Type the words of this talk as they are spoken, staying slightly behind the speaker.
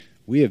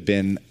We have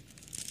been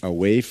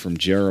away from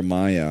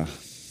Jeremiah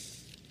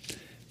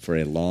for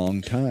a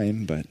long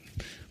time, but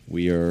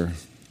we are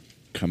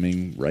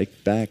coming right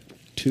back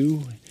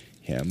to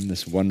him,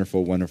 this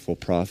wonderful, wonderful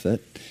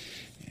prophet.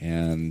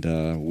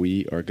 And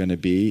we are going to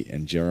be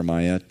in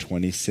Jeremiah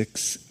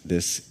 26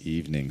 this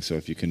evening. So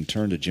if you can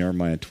turn to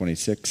Jeremiah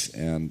 26,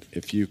 and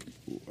if you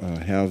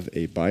have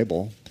a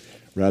Bible,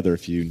 rather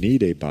if you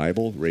need a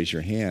Bible, raise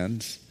your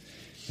hands,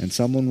 and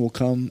someone will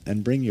come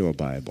and bring you a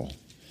Bible.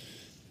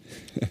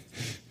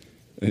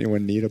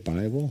 Anyone need a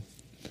Bible?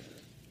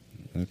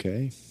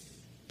 Okay.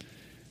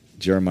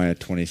 Jeremiah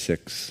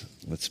 26.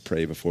 Let's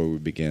pray before we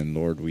begin.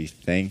 Lord, we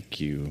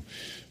thank you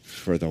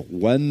for the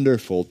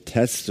wonderful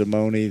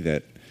testimony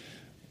that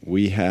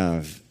we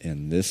have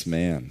in this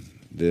man,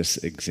 this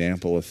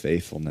example of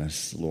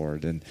faithfulness,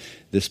 Lord, and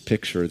this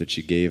picture that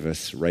you gave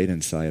us right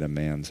inside a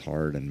man's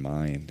heart and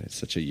mind. It's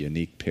such a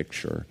unique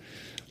picture,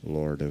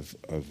 Lord, of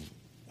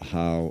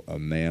how a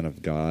man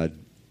of God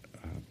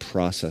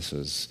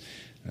processes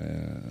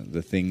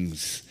the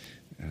things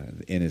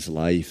in his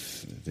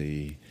life,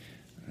 the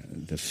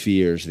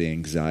fears, the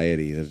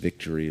anxiety, the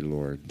victory,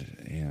 Lord.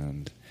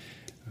 And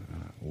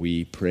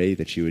we pray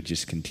that you would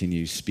just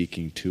continue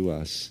speaking to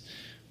us,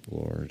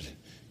 Lord,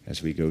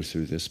 as we go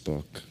through this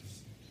book.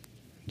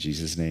 In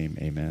Jesus' name,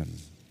 amen.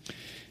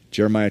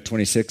 Jeremiah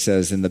 26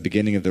 says, in the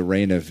beginning of the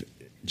reign of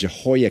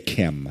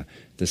Jehoiakim,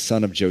 the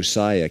son of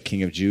Josiah,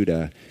 king of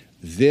Judah,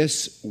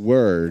 this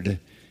word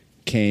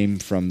came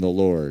from the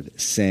Lord,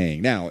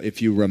 saying. Now,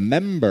 if you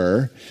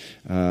remember,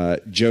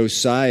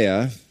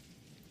 Jeremiah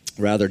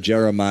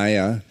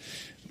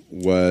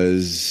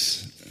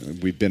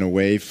we've been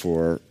away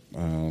for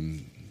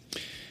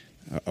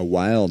a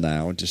while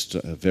now. Just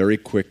a very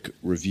quick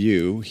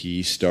review.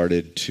 He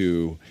started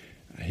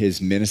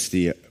his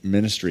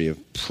ministry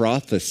of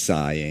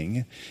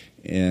prophesying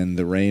in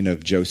the reign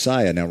of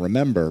Josiah. Now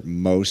remember,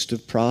 most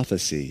of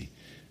prophecy,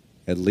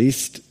 at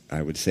least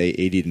I would say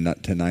 80 to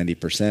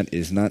 90%,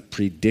 is not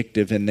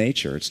predictive in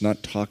nature. It's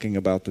not talking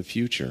about the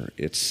future.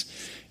 It's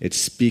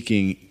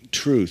speaking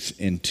truth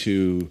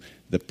into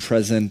the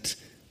present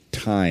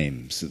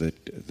times,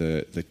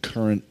 the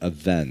current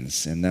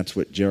events, and that's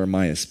what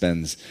Jeremiah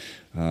spends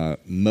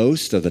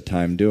most of the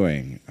time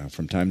doing.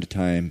 From time to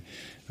time,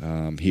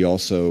 he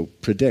also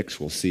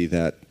predicts. We'll see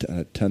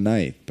that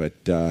tonight. But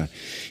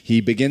he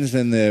begins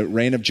in the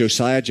reign of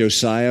Josiah.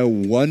 Josiah,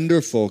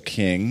 wonderful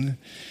king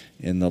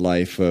in the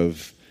life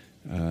of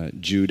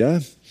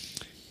Judah.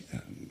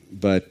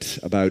 But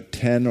about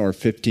 10 or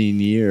 15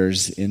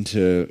 years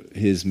into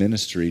his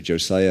ministry,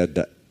 Josiah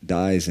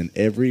dies, and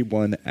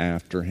everyone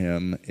after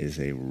him is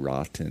a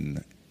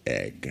rotten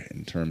egg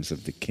in terms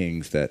of the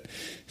kings that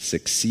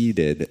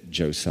succeeded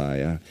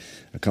Josiah.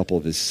 A couple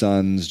of his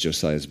sons,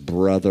 Josiah's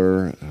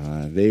brother,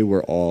 they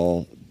were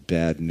all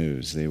bad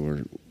news. They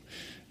were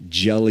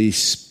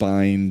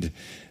jelly-spined,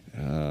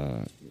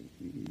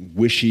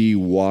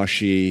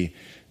 wishy-washy,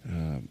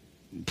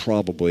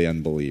 probably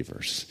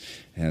unbelievers.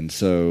 And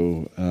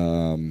so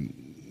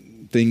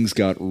things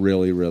got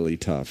really, really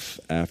tough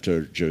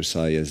after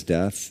Josiah's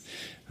death.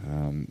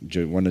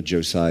 One of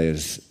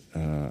Josiah's,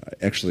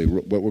 actually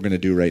what we're going to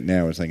do right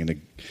now is I'm going to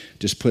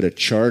just put a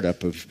chart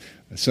up of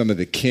some of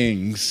the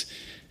kings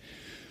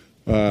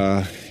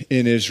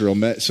in Israel.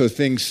 So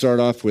things start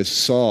off with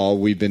Saul.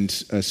 We've been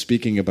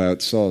speaking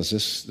about Saul.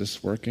 Is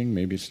this working?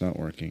 Maybe it's not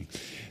working.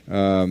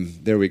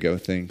 There we go,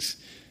 thanks.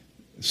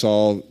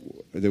 Saul,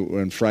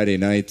 on Friday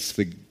nights,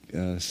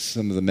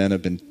 some of the men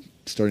have been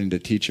starting to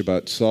teach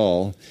about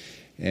Saul.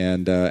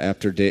 And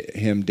after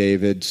him,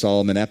 David,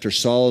 Solomon. After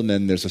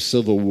Solomon, there's a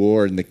civil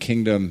war, and the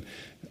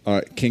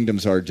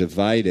kingdoms are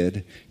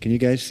divided. Can you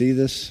guys see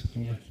this?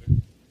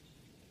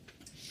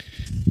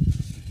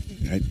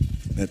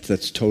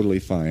 That's totally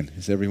fine.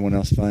 Is everyone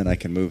else fine? I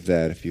can move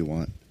that if you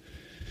want.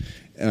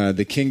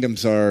 The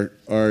kingdoms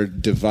are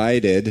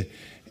divided,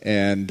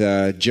 and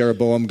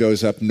Jeroboam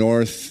goes up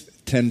north,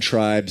 10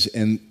 tribes,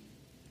 and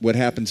what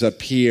happens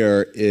up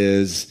here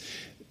is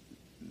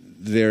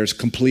there's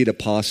complete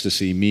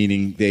apostasy,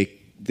 meaning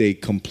they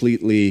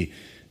completely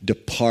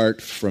depart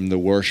from the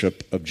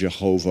worship of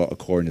Jehovah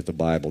according to the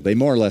Bible. They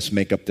more or less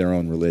make up their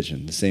own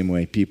religion, the same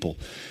way people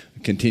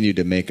continue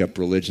to make up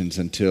religions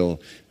until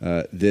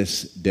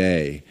this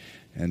day.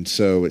 And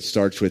so it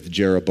starts with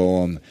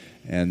Jeroboam,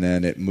 and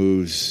then it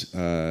moves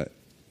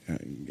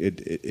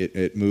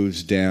it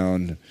moves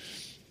down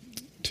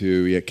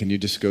to, can you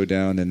just go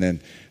down? And then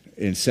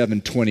in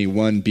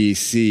 721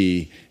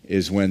 BC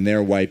is when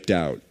they're wiped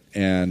out.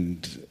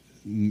 And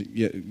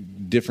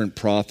different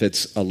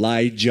prophets,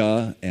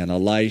 Elijah and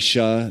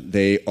Elisha,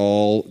 their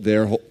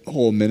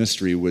whole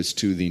ministry was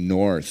to the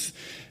north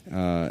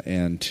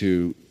and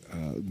to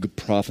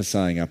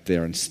prophesying up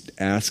there and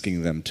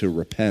asking them to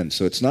repent.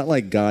 So it's not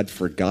like God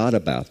forgot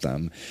about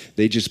them.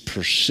 They just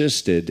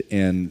persisted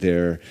in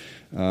their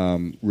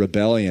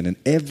rebellion. And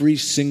every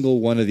single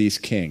one of these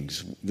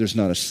kings, there's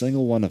not a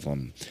single one of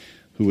them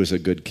who was a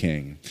good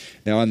king.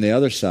 Now on the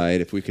other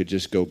side, if we could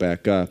just go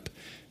back up,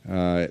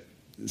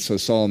 so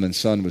Solomon's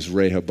son was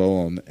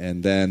Rehoboam,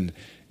 and then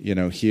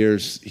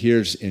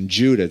here's in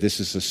Judah. This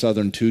is the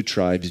southern two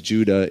tribes,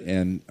 Judah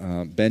and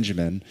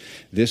Benjamin.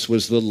 This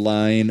was the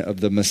line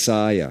of the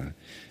Messiah,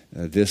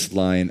 this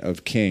line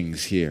of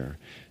kings here.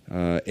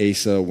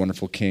 Asa,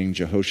 wonderful king.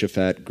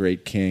 Jehoshaphat,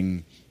 great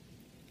king.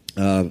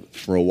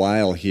 For a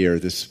while here,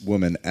 this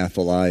woman,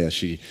 Athaliah,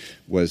 she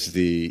was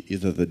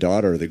either the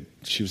daughter,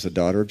 she was the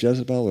daughter of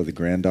Jezebel or the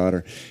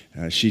granddaughter.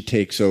 She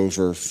takes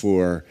over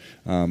for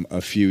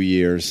a few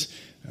years.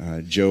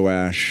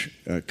 Joash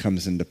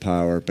comes into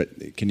power,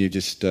 but can you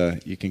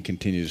you can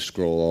continue to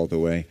scroll all the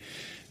way.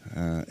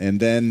 And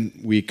then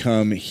we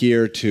come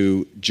here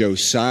to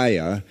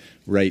Josiah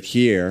right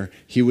here.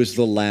 He was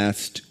the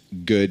last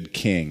good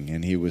king,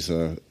 and he was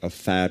a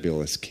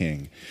fabulous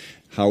king.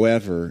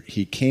 However,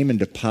 he came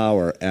into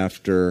power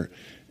after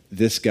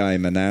this guy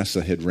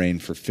Manasseh had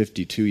reigned for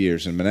 52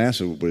 years, and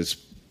Manasseh was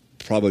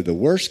probably the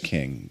worst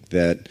king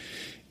that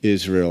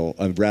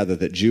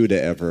that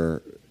Judah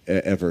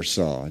ever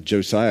saw.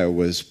 Josiah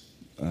was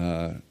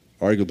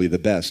arguably the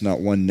best. Not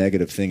one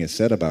negative thing is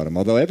said about him,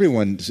 although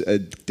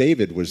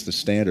David was the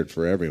standard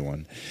for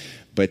everyone.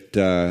 But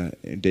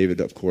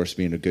David, of course,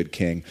 being a good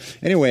king.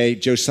 Anyway,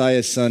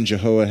 Josiah's son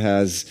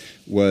Jehoahaz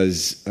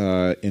was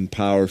in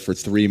power for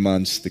 3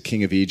 months. The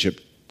king of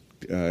Egypt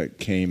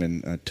came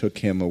and took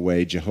him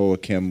away.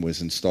 Jehoiakim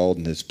was installed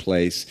in his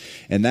place.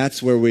 And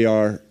that's where we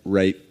are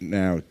right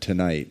now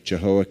tonight,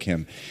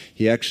 Jehoiakim.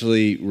 He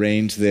actually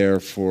reigns there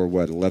for,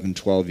 11,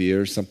 12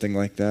 years, something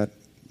like that?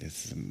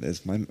 Is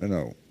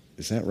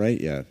that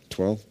right? Yeah,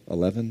 12,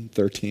 11,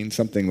 13,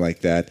 something like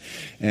that.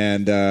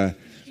 And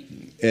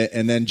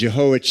then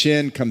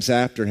Jehoiachin comes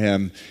after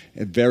him,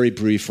 a very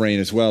brief reign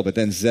as well. But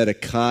then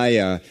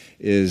Zedekiah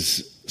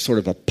is sort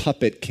of a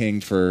puppet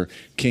king for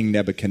King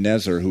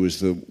Nebuchadnezzar, who was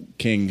the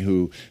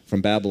king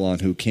from Babylon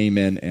who came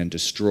in and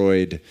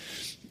destroyed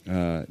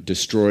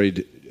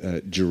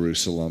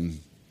Jerusalem.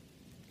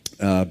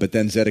 But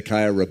then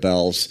Zedekiah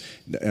rebels.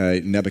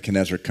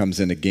 Nebuchadnezzar comes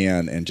in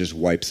again and just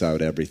wipes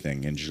out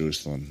everything in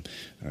Jerusalem.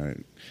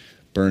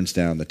 Burns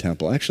down the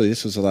temple. Actually,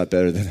 this was a lot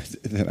better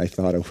than I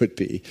thought it would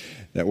be.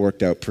 That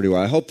worked out pretty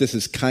well. I hope this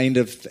is kind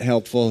of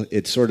helpful.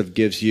 It sort of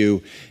gives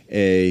you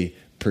a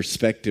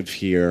perspective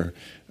here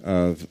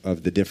of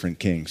the different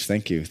kings.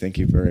 Thank you. Thank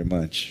you very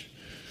much.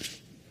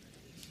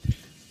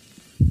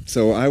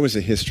 So I was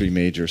a history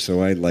major,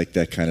 so I like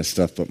that kind of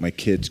stuff, but my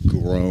kids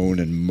groan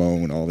and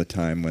moan all the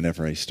time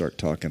whenever I start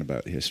talking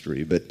about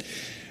history. But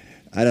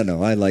I don't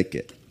know. I like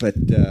it. But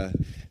a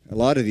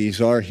lot of these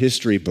are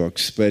history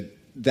books, but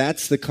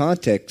that's the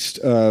context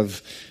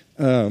of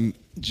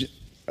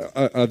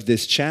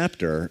this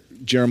chapter.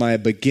 Jeremiah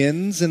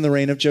begins in the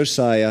reign of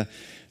Josiah,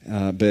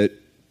 but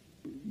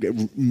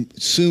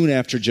soon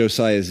after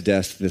Josiah's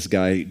death, this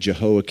guy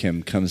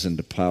Jehoiakim comes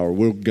into power.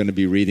 We're going to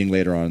be reading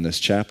later on in this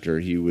chapter.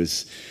 He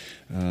was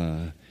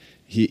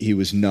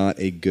not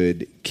a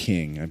good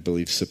king. I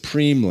believe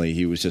supremely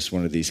he was just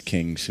one of these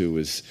kings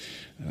who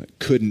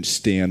couldn't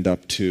stand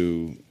up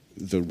to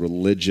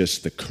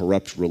the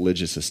corrupt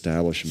religious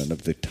establishment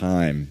of the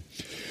time.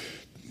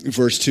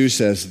 Verse 2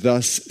 says,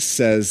 "Thus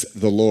says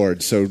the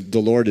Lord." So the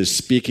Lord is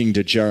speaking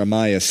to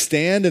Jeremiah.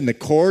 "Stand in the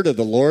court of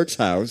the Lord's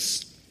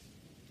house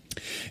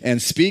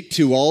and speak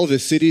to all the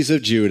cities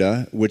of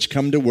Judah which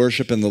come to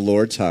worship in the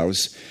Lord's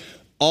house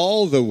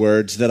all the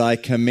words that I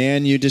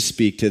command you to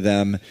speak to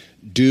them.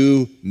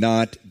 Do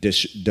not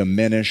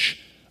diminish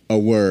a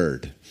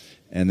word."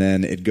 And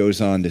then it goes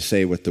on to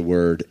say what the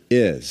word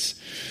is.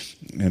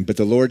 But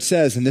the Lord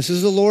says, and this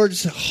is the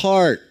Lord's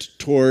heart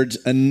towards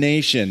a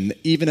nation,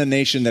 even a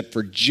nation that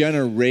for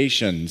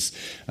generations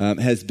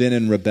has been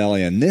in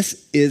rebellion. This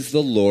is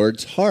the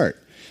Lord's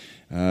heart.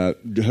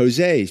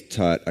 Jose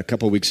taught a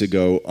couple weeks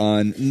ago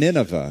on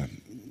Nineveh.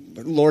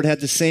 The Lord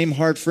had the same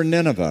heart for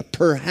Nineveh.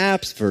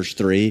 Perhaps, verse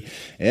 3,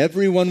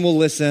 everyone will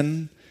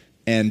listen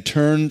and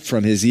turn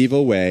from his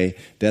evil way,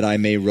 that I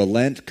may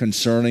relent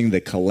concerning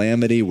the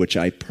calamity which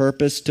I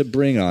purpose to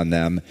bring on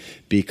them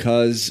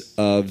because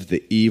of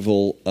the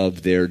evil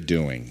of their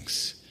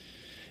doings.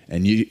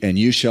 And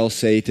you shall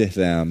say to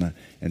them,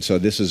 and so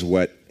this is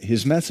what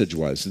his message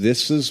was.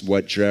 This is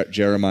what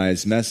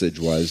Jeremiah's message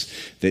was,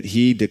 that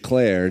he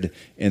declared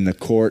in the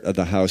court of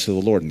the house of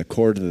the Lord, in the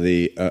court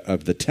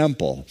of the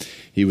temple.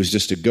 He was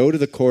just to go to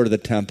the court of the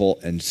temple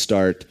and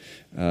start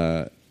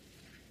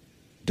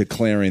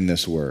declaring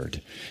this word.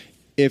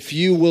 "If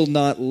you will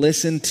not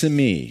listen to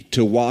me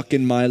to walk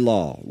in my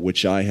law,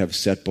 which I have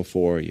set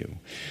before you,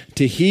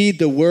 to heed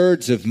the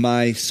words of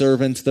my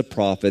servants the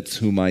prophets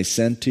whom I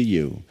sent to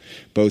you,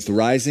 both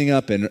rising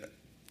up and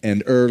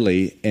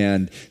early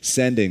and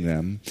sending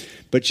them,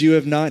 but you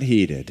have not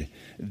heeded,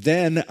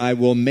 then I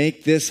will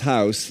make this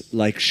house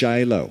like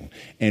Shiloh,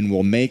 and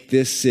will make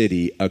this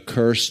city a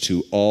curse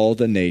to all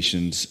the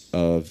nations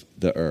of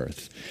the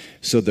earth."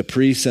 So the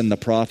priests and the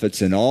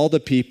prophets and all the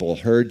people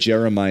heard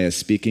Jeremiah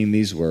speaking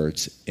these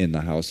words in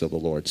the house of the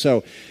Lord.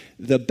 So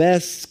the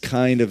best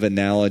kind of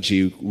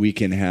analogy we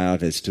can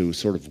have as to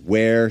sort of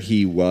where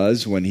he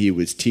was when he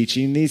was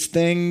teaching these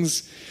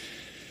things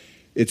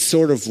it's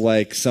sort of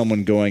like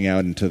someone going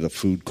out into the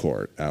food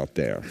court out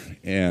there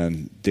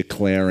and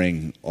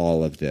declaring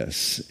all of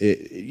this.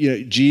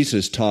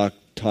 Jesus taught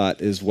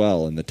as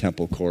well in the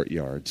temple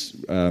courtyards.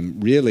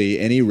 Really,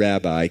 any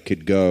rabbi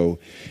could go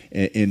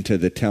into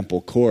the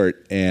temple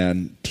court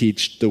and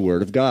teach the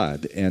Word of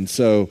God. And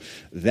so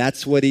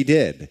that's what he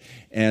did.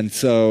 And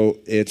so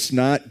it's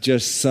not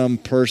just some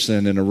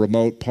person in a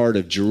remote part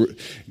of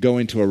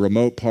going to a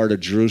remote part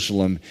of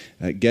Jerusalem,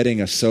 getting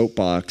a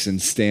soapbox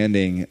and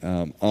standing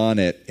on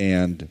it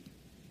and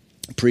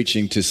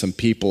preaching to some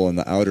people in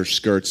the outer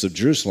skirts of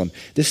Jerusalem.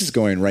 This is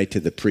going right to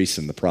the priests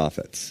and the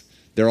prophets.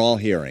 They're all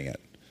hearing it.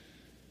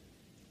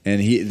 And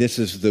this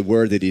is the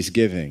word that he's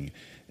giving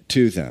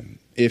to them.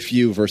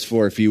 Verse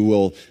 4, if you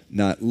will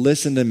not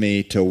listen to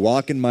me to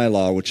walk in my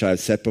law, which I have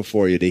set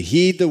before you, to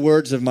heed the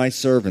words of my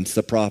servants,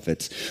 the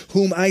prophets,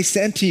 whom I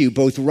sent to you,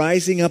 both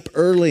rising up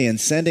early and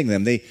sending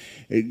them.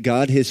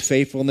 God, his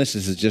faithfulness,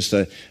 this is just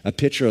a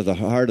picture of the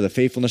heart of the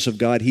faithfulness of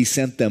God. He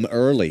sent them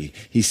early.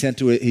 He said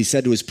to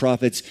his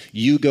prophets,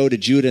 you go to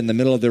Judah in the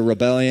middle of their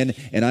rebellion,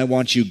 and I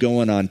want you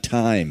going on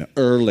time,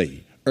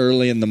 early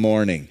in the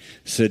morning,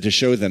 so to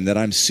show them that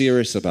I'm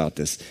serious about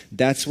this.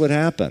 That's what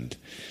happened.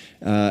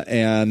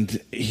 And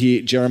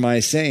Jeremiah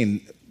is saying,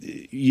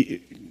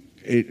 you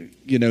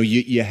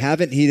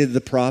haven't heeded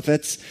the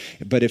prophets,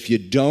 but if you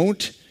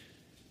don't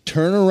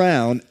turn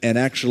around and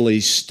actually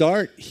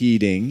start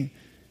heeding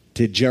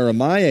to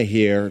Jeremiah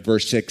here,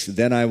 verse 6,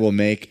 then I will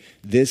make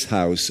this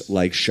house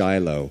like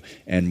Shiloh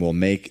and will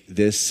make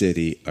this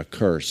city a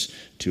curse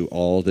to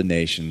all the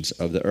nations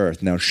of the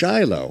earth. Now,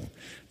 Shiloh,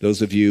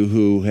 those of you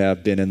who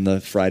have been in the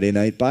Friday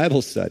night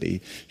Bible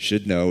study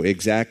should know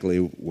exactly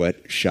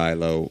what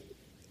Shiloh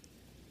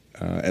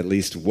at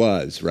least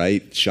was,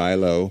 right?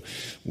 Shiloh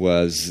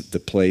was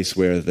the place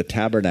where the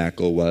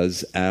tabernacle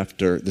was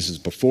this is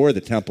before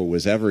the temple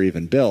was ever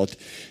even built.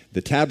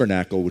 The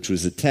tabernacle, which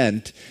was a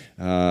tent,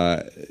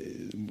 remember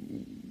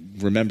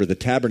the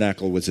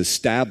tabernacle was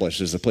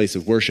established as a place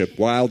of worship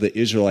while the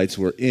Israelites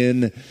were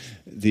in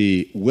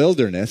the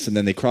wilderness, and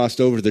then they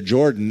crossed over the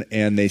Jordan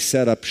and they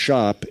set up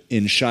shop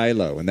in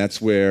Shiloh, and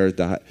that's where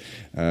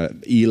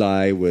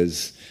Eli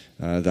was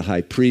the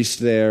high priest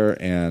there,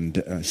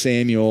 and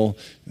Samuel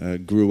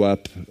grew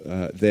up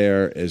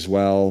there as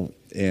well.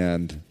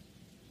 And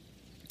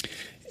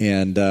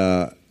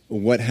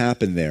what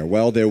happened there?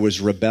 Well, there was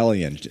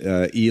rebellion.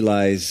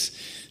 Eli's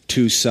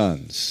two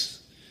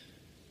sons.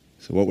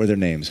 So what were their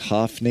names?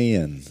 Hophni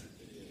and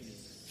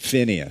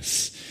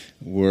Phinehas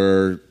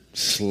were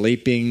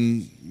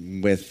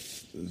sleeping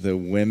with the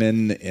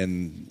women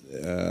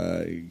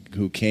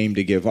who came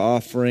to give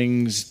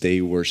offerings.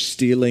 They were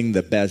stealing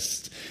the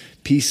best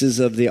pieces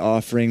of the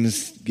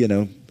offerings.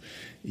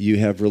 You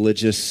have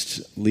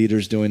religious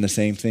leaders doing the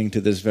same thing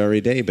to this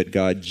very day, but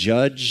God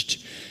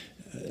judged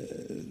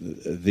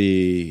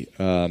the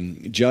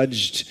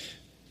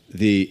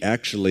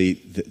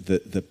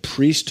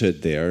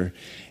priesthood there,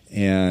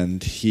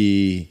 and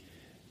he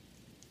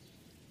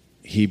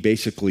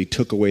basically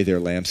took away their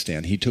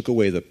lampstand. He took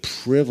away the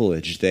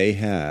privilege they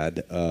had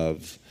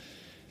of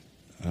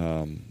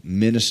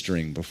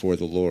ministering before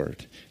the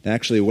Lord. And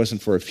actually, it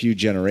wasn't for a few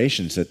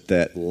generations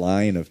that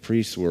line of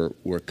priests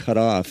were cut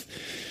off.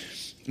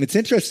 It's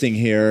interesting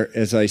here,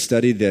 as I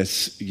studied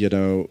this,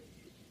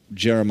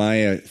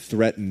 Jeremiah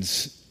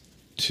threatens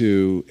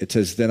it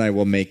says, then I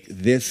will make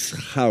this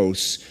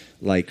house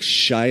like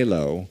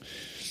Shiloh.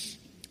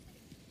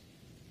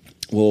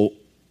 Well,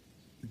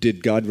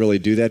 did God really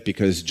do that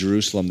because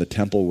Jerusalem, the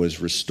temple,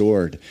 was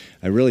restored?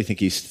 I really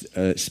think he's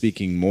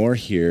speaking more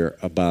here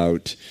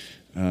about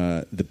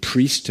the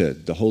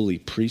priesthood, the holy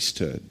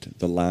priesthood,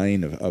 the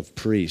line of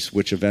priests,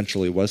 which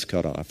eventually was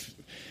cut off.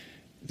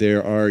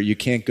 You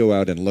can't go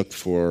out and look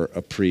for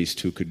a priest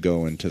who could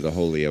go into the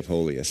Holy of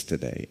Holiest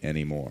today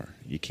anymore.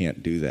 You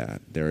can't do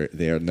that.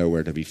 They are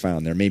nowhere to be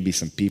found. There may be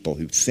some people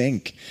who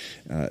think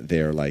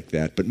they're like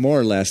that, but more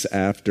or less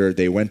after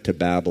they went to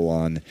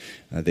Babylon,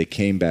 they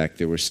came back.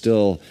 There was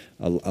still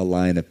a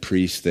line of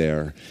priests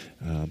there,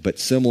 but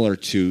similar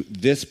to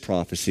this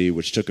prophecy,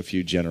 which took a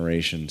few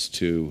generations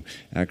to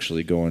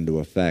actually go into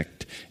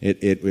effect,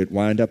 it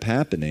wound up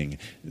happening.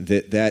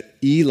 That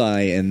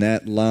Eli and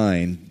that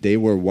line, they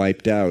were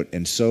wiped out,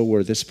 and so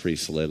were this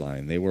priestly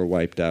line. They were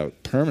wiped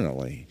out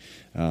permanently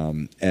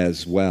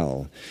as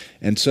well.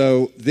 And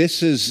so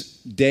this is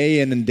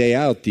day in and day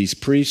out, these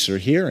priests are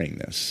hearing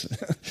this.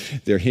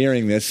 They're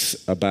hearing this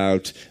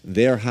about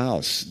their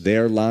house,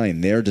 their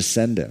line, their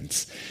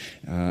descendants.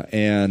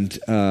 And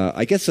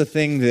I guess the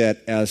thing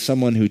that, as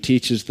someone who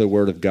teaches the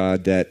Word of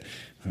God, that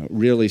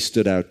really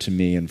stood out to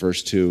me in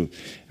verse 2,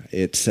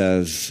 it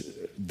says,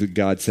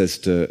 God says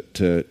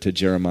to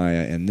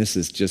Jeremiah, and this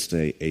is just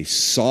a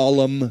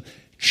solemn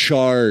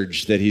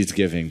charge that he's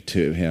giving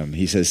to him.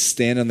 He says,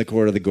 stand in the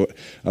court of the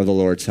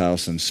Lord's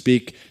house and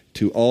speak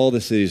to all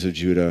the cities of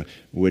Judah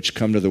which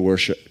come to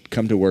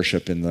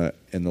worship in the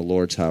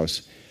Lord's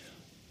house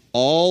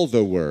all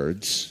the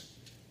words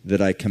that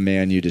I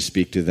command you to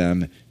speak to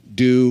them.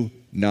 Do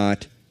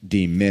not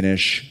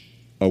diminish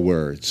a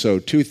word. So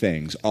two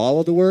things: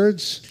 all of the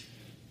words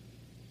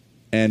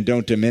and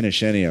don't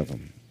diminish any of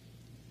them.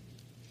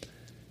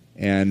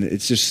 And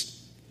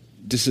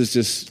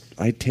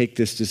I take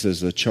this just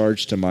as a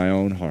charge to my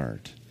own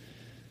heart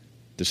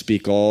to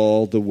speak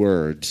all the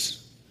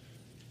words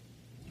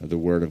of the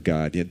Word of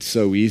God. It's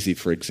so easy,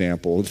 for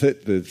example,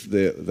 that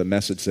the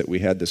message that we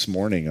had this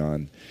morning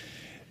on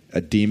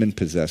a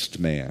demon-possessed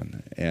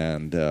man,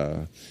 and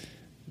the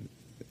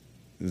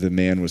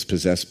man was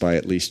possessed by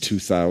at least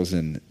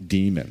 2,000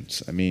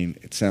 demons. I mean,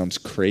 it sounds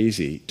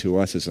crazy to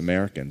us as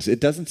Americans.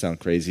 It doesn't sound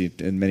crazy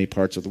in many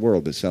parts of the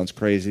world. It sounds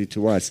crazy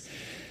to us.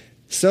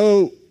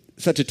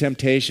 Such a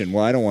temptation.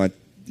 Well, I don't want,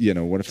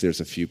 what if there's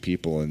a few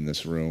people in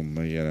this room,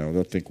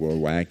 they'll think we're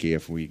wacky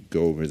if we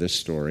go over this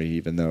story,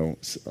 even though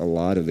a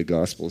lot of the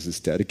Gospels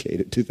is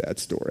dedicated to that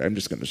story. I'm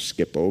just going to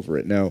skip over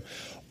it. No,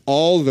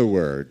 all the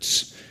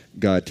words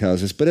God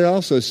tells us, but it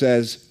also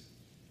says,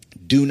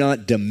 do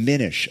not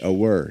diminish a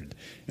word.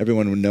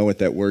 Everyone would know what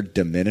that word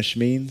diminish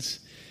means.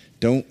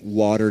 Don't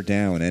water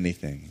down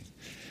anything.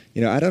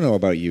 I don't know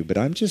about you, but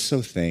I'm just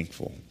so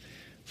thankful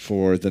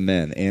for the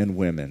men and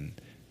women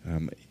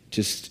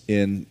just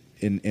in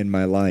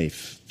my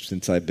life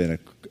since I've been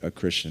a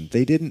Christian.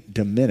 They didn't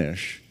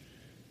diminish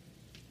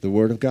the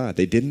Word of God.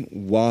 They didn't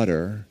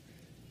water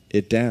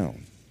it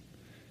down.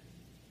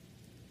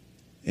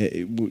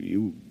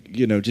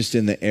 Just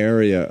in the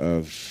area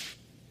of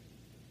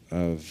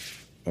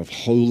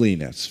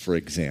holiness, for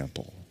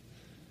example,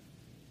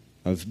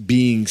 of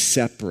being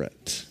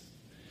separate,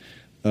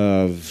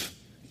 of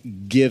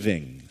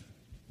giving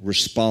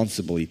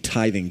responsibly,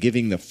 tithing,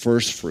 giving the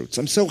first fruits.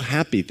 I'm so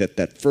happy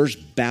that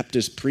first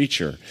Baptist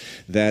preacher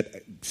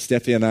that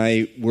Steffi and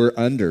I were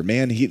under,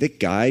 the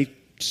guy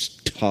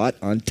taught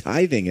on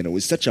tithing, and it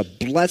was such a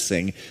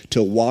blessing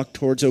to walk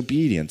towards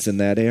obedience in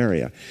that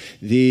area.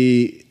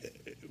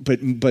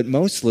 But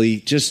mostly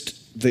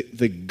just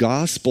the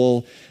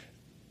gospel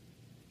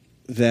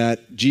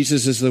that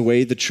Jesus is the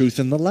way, the truth,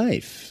 and the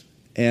life.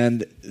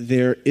 And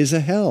there is a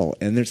hell,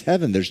 and there's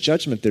heaven, there's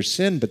judgment, there's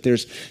sin, but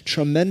there's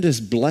tremendous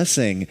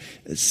blessing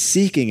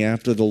seeking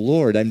after the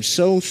Lord. I'm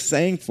so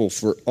thankful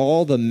for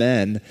all the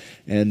men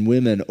and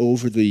women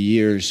over the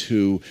years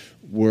who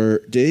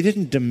they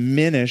didn't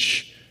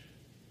diminish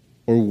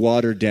or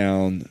water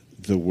down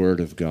the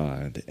Word of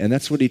God. And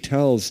that's what he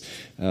tells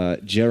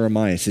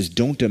Jeremiah. He says,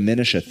 don't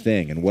diminish a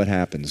thing. And what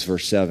happens?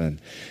 Verse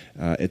 7,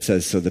 it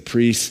says, so the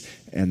priests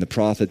and the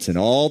prophets and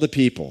all the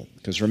people,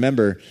 because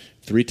remember,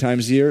 3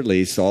 times a year at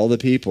least, all the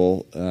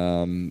people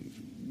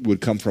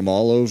would come from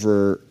all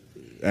over,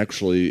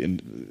 actually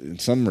in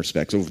some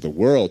respects, over the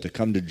world to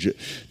come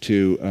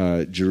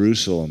to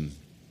Jerusalem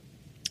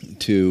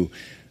to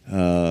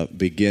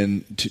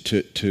begin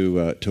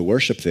to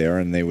worship there,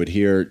 and they would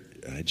hear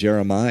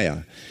Jeremiah.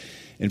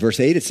 In verse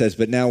 8 it says,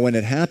 but now when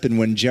it happened,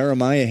 when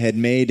Jeremiah had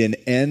made an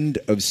end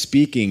of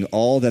speaking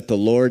all that the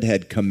Lord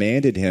had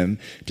commanded him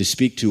to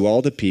speak to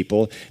all the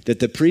people, that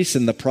the priests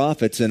and the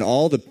prophets and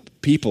all the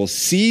people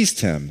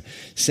seized him,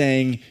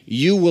 saying,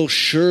 you will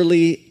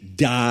surely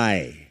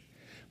die.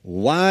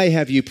 Why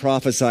have you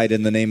prophesied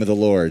in the name of the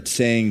Lord,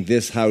 saying,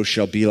 this house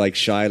shall be like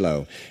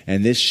Shiloh,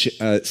 and this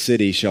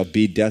city shall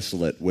be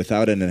desolate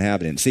without an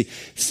inhabitant? See,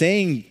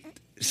 saying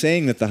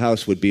that the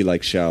house would be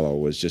like Shiloh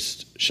was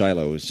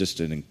just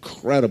an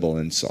incredible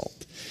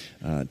insult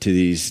to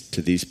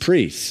these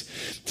priests.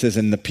 It says,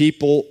 and the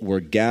people were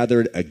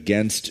gathered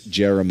against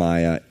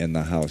Jeremiah in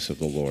the house of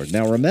the Lord.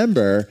 Now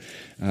remember,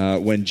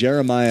 when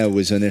Jeremiah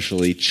was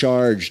initially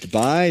charged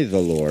by the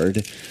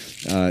Lord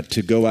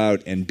to go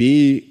out and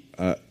be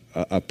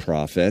a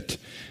prophet,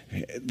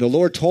 the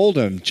Lord told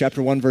him,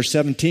 chapter 1, verse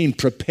 17,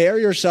 prepare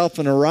yourself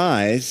and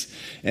arise,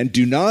 and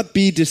do not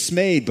be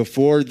dismayed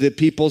before the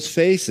people's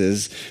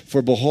faces,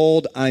 for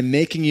behold, I'm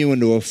making you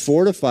into a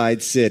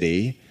fortified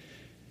city,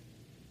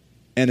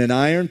 and an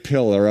iron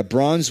pillar, a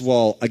bronze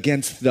wall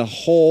against the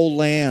whole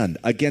land,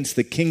 against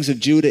the kings of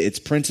Judah, its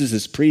princes,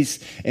 its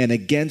priests, and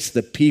against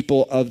the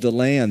people of the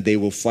land. They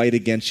will fight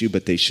against you,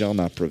 but they shall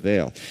not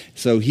prevail.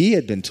 So he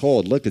had been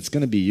told, look, it's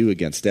going to be you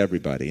against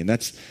everybody. And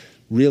that's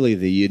really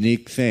the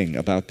unique thing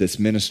about this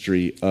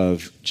ministry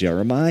of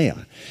Jeremiah.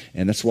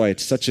 And that's why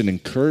it's such an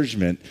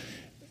encouragement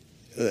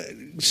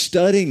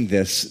studying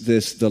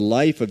the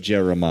life of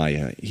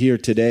Jeremiah here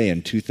today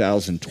in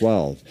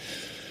 2012.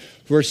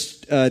 Verse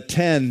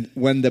 10,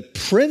 when the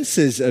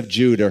princes of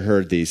Judah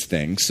heard these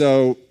things.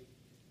 So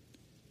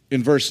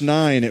in verse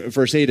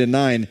 8 and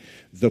 9,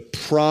 the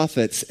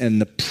prophets and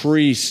the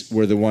priests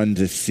were the ones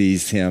that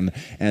seized him,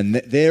 and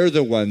they're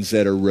the ones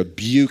that are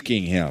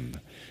rebuking him.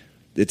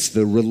 It's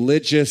the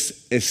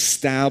religious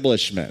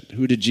establishment.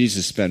 Who did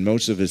Jesus spend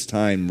most of his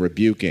time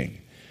rebuking?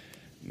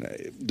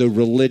 The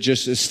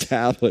religious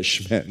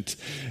establishment.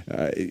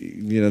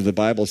 The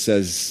Bible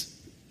says,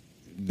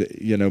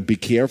 be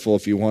careful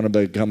if you want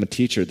to become a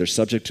teacher. They're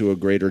subject to a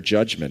greater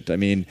judgment. I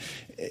mean,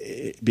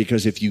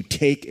 because if you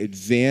take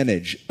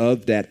advantage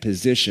of that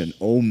position,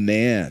 oh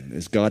man,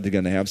 is God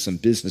going to have some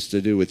business to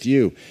do with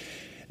you?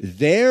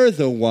 They're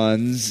the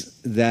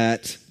ones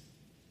that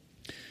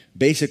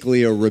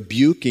basically are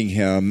rebuking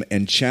him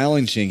and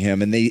challenging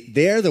him, and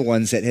they're the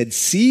ones that had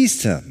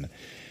seized him.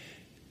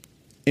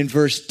 In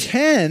verse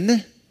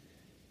 10,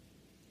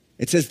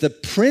 it says, the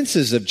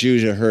princes of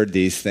Judah heard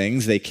these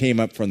things. They came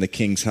up from the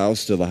king's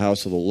house to the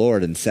house of the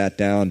Lord and sat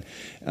down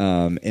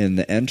in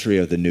the entry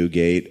of the new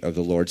gate of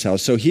the Lord's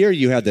house. So here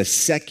you have the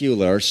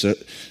secular,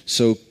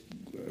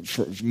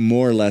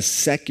 more or less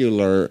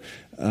secular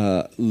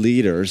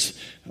leaders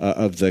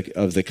of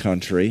the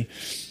country.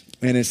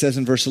 And it says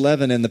in verse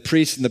 11, and the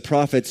priests and the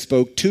prophets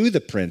spoke to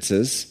the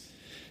princes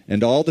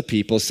and all the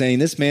people, saying,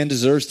 this man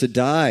deserves to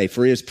die,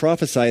 for he has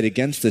prophesied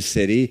against the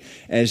city,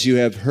 as you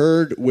have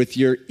heard with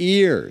your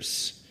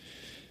ears.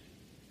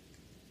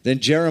 Then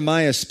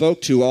Jeremiah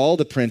spoke to all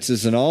the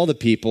princes and all the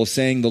people,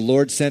 saying, the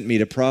Lord sent me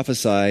to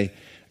prophesy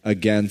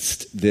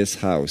against this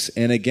house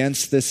and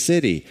against this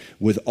city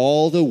with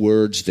all the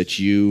words that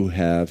you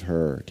have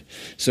heard.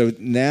 So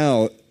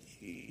now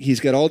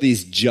he's got all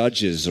these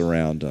judges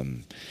around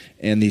him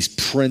and these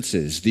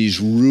princes, these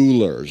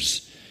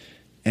rulers,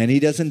 and he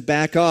doesn't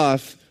back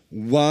off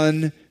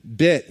one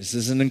bit. This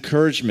is an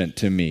encouragement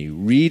to me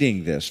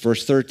reading this.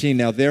 Verse 13,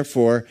 now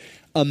therefore,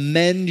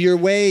 amend your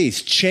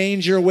ways,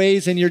 change your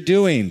ways and your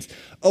doings.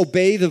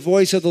 Obey the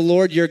voice of the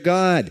Lord your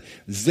God.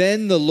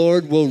 Then the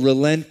Lord will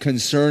relent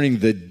concerning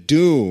the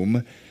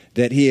doom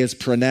that he has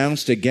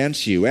pronounced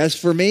against you. As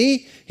for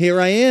me,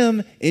 here I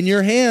am in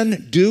your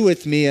hand. Do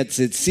with me as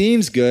it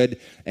seems good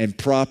and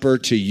proper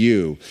to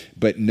you.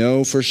 But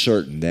know for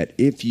certain that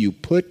if you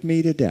put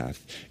me to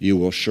death, you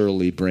will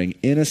surely bring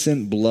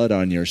innocent blood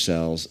on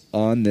yourselves,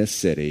 on this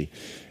city,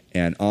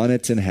 and on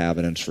its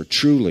inhabitants. For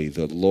truly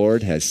the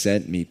Lord has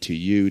sent me to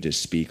you to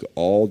speak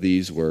all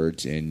these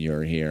words in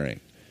your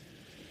hearing.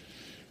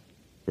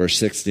 Verse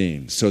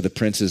 16, so the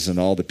princes and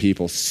all the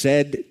people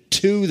said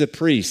to the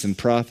priests and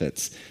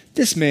prophets,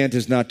 this man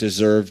does not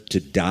deserve to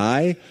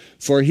die,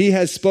 for he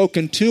has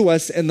spoken to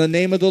us in the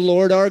name of the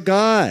Lord our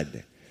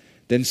God.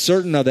 Then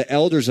certain of the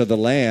elders of the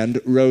land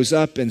rose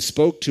up and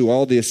spoke to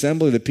all the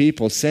assembly of the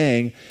people,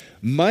 saying,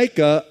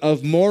 Micah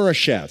of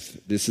Moresheth,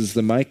 this is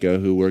the Micah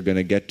who we're going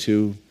to get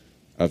to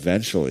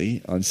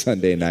eventually on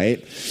Sunday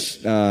night.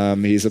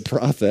 He's a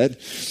prophet.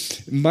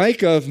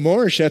 Micah of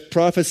Moresheth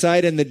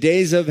prophesied in the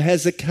days of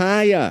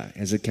Hezekiah.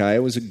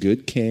 Hezekiah was a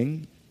good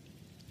king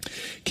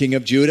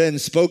of Judah,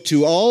 and spoke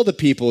to all the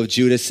people of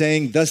Judah,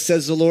 saying, thus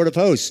says the Lord of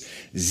hosts,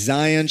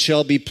 Zion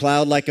shall be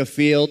plowed like a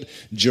field,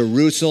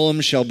 Jerusalem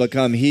shall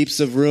become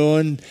heaps of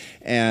ruin,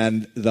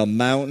 and the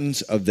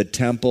mountains of the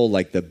temple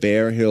like the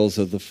bare hills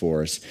of the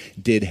forest.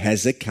 Did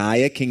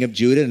Hezekiah, king of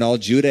Judah, and all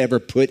Judah ever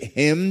put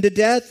him to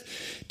death?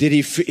 Did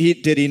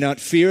he not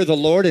fear the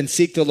Lord and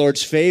seek the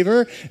Lord's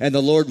favor? And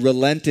the Lord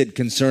relented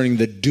concerning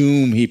the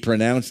doom he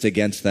pronounced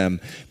against them.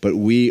 But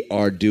we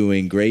are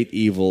doing great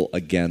evil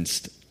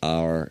against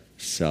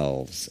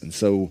ourselves. And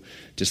so,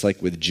 just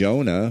like with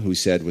Jonah, who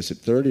said, was it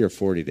 30 or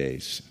 40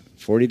 days?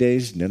 40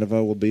 days,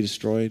 Nineveh will be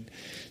destroyed.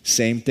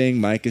 Same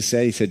thing Micah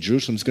said. He said,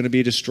 Jerusalem's going to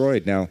be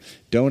destroyed. Now,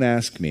 don't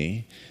ask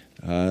me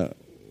the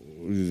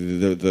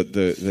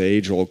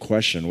age-old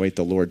question, wait,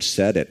 the Lord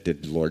said it.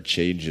 Did the Lord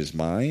change his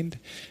mind?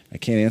 I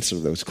can't answer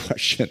those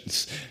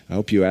questions. I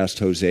hope you asked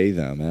Jose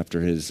them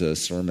after his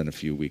sermon a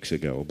few weeks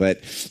ago.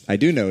 But I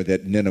do know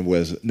that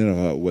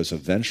Nineveh was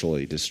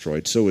eventually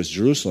destroyed. So was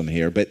Jerusalem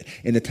here. But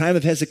in the time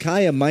of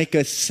Hezekiah,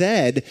 Micah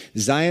said,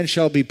 Zion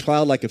shall be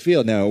plowed like a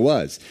field. Now it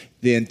was.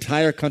 The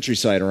entire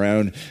countryside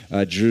around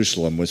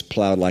Jerusalem was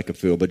plowed like a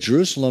field. But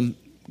Jerusalem,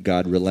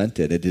 God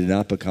relented. It did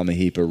not become a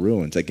heap of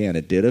ruins. Again,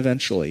 it did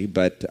eventually,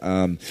 but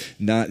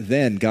not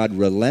then. God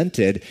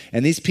relented.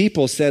 And these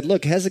people said,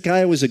 look,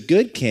 Hezekiah was a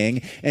good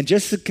king, and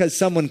just because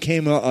someone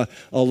came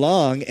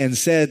along and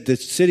said the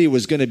city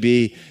was going to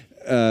be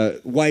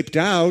wiped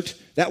out,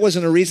 that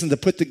wasn't a reason to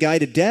put the guy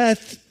to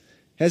death.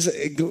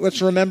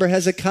 Let's remember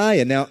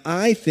Hezekiah. Now,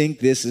 I think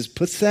this is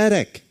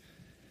pathetic.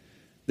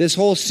 This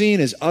whole scene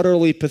is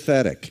utterly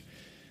pathetic.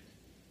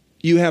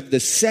 You have the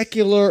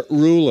secular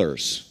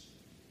rulers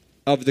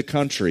of the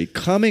country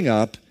coming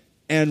up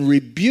and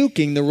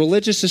rebuking the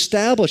religious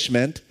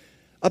establishment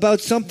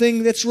about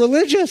something that's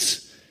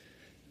religious.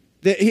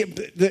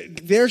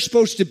 They're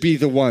supposed to be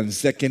the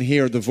ones that can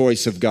hear the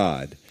voice of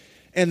God.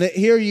 And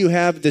here you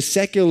have the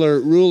secular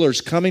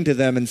rulers coming to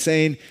them and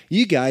saying,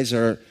 you guys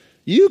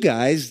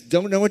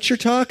don't know what you're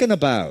talking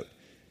about.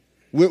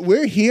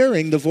 We're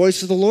hearing the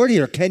voice of the Lord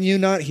here. Can you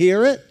not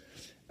hear it?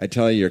 I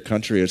tell you, your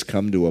country has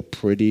come to a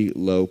pretty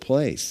low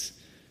place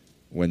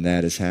when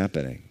that is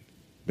happening.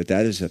 But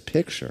that is a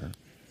picture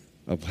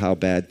of how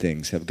bad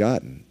things have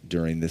gotten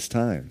during this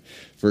time.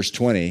 Verse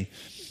 20,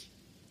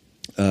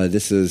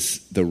 this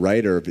is the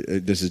writer,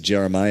 this is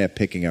Jeremiah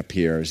picking up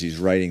here as he's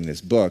writing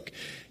this book.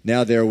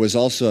 Now there was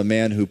also a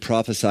man who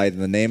prophesied in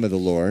the name of the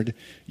Lord,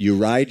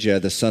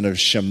 Urijah, the son of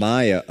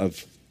Shemaiah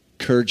of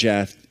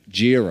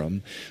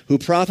Kirjath-Jearim, who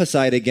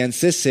prophesied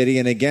against this city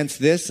and against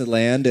this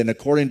land, and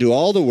according to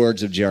all the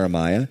words of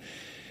Jeremiah.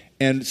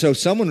 And so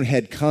someone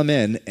had come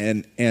in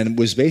and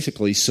was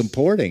basically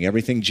supporting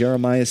everything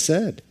Jeremiah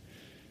said.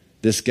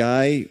 This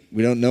guy,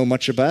 we don't know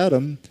much about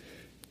him.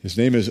 His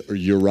name is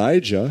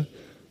Urijah.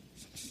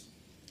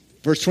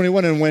 Verse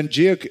 21, and when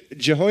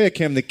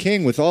Jehoiakim the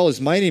king with all his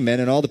mighty men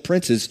and all the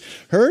princes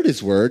heard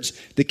his words,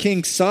 the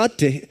king sought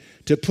to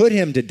put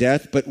him to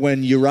death. But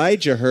when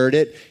Urijah heard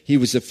it, he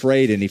was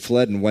afraid, and he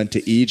fled and went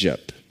to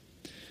Egypt.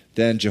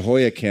 Then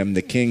Jehoiakim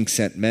the king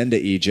sent men to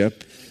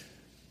Egypt.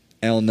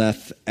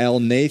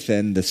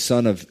 Elnathan, the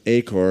son of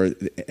Achor,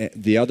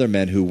 the other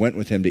men who went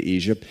with him to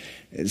Egypt,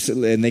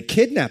 and they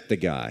kidnapped the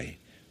guy.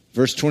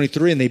 Verse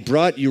 23, and they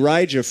brought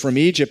Urijah from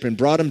Egypt and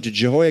brought him to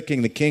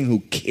Jehoiakim the king, who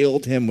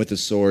killed him with a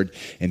sword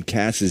and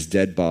cast his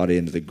dead body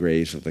into the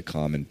graves of the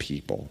common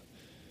people.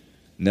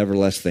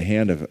 Nevertheless, the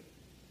hand of...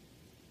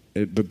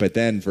 But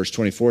then verse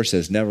 24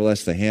 says,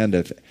 nevertheless, the hand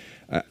of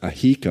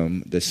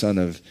Ahikam, the son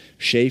of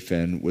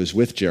Shaphan, was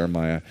with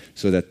Jeremiah,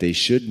 so that they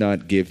should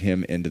not give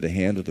him into the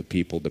hand of the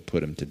people to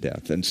put him to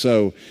death. And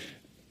so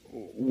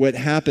what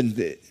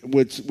happened,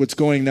 what's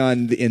going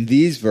on in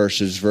these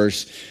verses,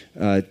 verse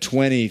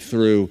 20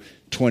 through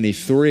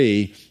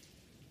 23,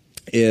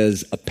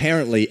 is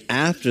apparently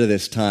after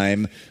this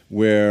time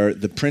where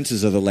the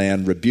princes of the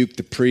land rebuked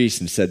the priests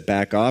and said,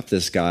 back off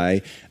this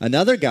guy.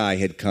 Another guy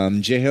had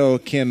come.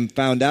 Jehoiakim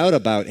found out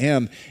about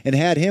him and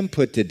had him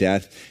put to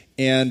death.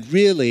 And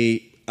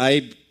really,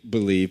 I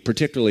believe,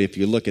 particularly if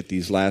you look at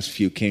these last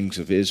few kings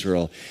of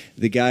Israel,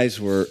 the guys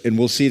were, and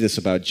we'll see this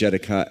about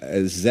Zedekiah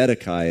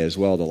as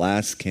well, the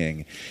last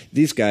king,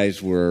 these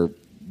guys were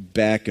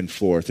back and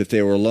forth. If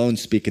they were alone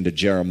speaking to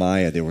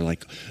Jeremiah, they were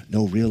like,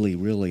 no,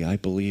 really, I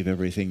believe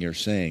everything you're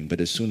saying. But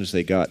as soon as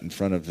they got in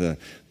front of the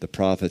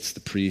prophets,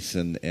 the priests,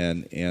 and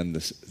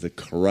the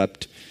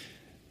corrupt,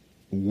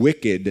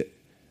 wicked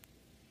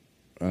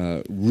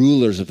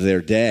rulers of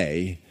their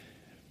day,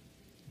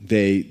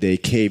 they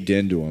caved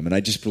into him. And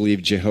I just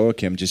believe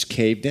Jehoiakim just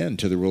caved in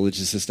to the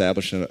religious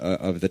establishment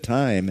of the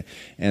time.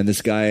 And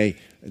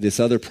this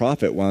other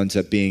prophet winds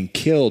up being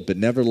killed. But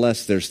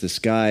nevertheless, there's this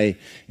guy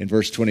in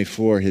verse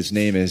 24. His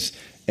name is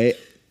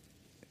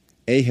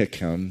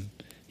Ahikam.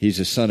 He's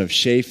a son of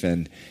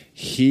Shaphan.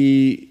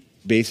 He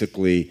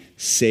basically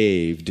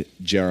saved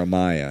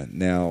Jeremiah.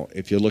 Now,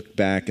 if you look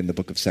back in the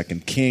book of 2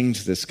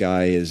 Kings, this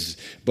guy is,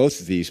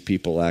 both of these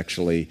people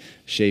actually,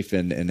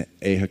 Shaphan and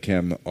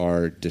Ahikam,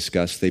 are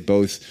discussed. They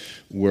both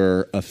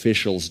were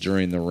officials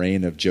during the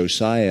reign of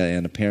Josiah,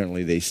 and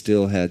apparently they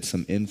still had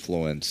some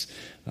influence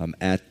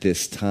at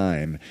this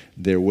time.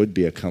 There would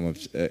be come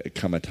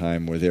a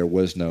time where there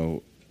was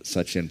no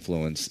such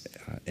influence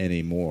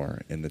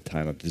anymore in the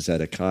time of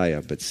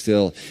Zedekiah. But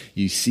still,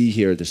 you see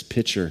here this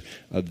picture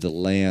of the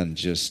land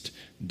just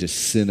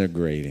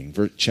disintegrating.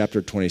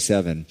 Chapter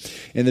 27.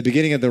 In the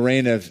beginning of the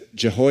reign of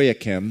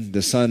Jehoiakim,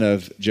 the son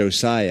of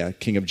Josiah,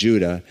 king of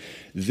Judah,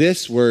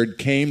 this word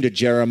came to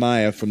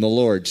Jeremiah from the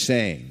Lord,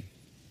 saying,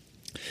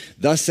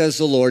 thus says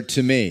the Lord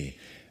to me,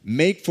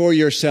 make for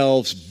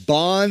yourselves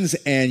bonds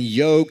and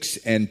yokes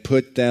and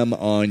put them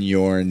on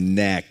your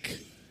neck.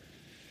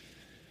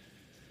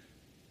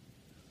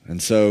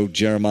 And so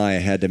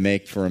Jeremiah had to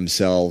make for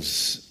himself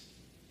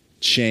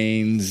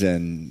chains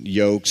and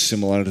yokes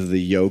similar to the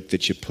yoke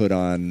that you put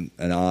on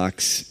an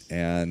ox,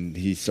 and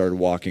he started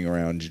walking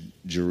around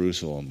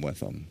Jerusalem with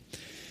them.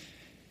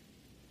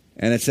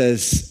 And it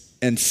says,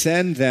 and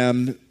send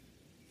them,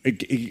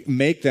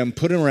 make them,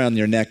 put them around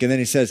your neck. And then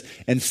he says,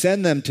 and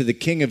send them to the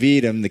king of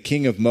Edom, the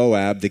king of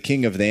Moab, the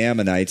king of the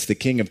Ammonites, the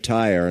king of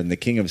Tyre, and the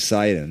king of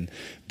Sidon,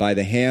 by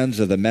the hands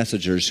of the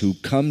messengers who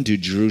come to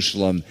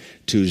Jerusalem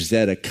to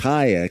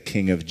Zedekiah,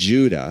 king of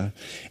Judah,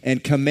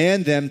 and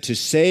command them to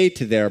say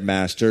to their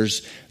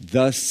masters,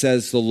 thus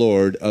says the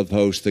Lord of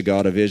hosts, the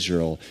God of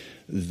Israel,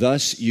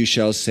 thus you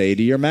shall say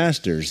to your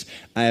masters,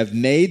 I have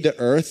made the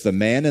earth, the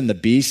man and the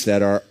beast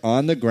that are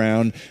on the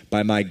ground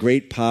by my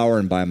great power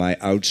and by my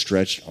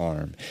outstretched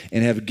arm,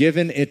 and have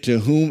given it to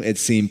whom it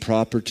seemed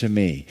proper to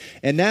me.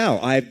 And now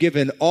I have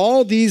given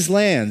all these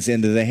lands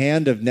into the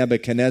hand of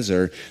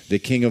Nebuchadnezzar, the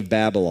king of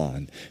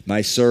Babylon,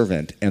 my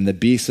servant, and the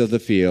beasts of the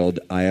field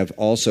I have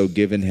also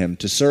given him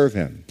to serve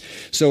him.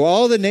 So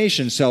all the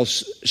nations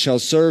shall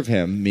serve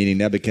him, meaning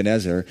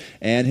Nebuchadnezzar,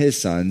 and his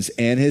sons,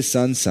 and his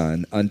son's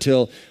son,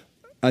 until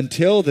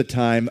the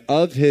time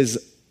of his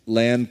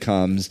land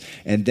comes,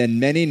 and then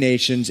many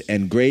nations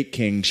and great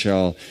kings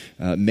shall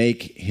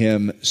make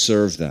him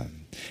serve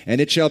them.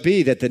 And it shall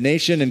be that the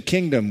nation and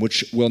kingdom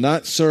which will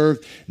not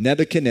serve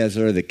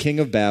Nebuchadnezzar, the king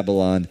of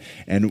Babylon,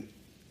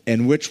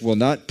 and which will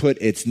not put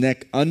its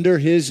neck under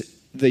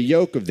the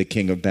yoke of the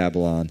king of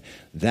Babylon,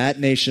 that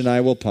nation I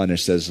will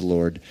punish, says the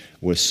Lord,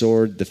 with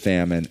sword, the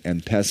famine,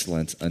 and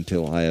pestilence,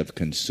 until I have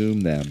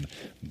consumed them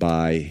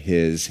by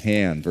his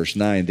hand. Verse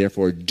 9,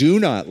 therefore do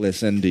not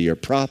listen to your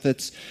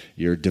prophets,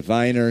 your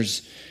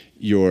diviners,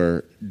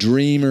 your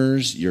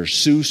dreamers, your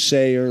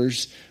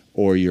soothsayers,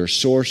 or your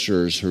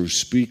sorcerers who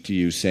speak to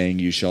you, saying,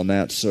 you shall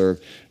not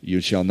serve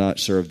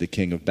the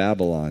king of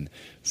Babylon,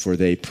 for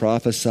they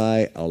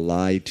prophesy a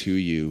lie to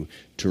you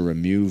to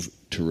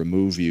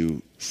remove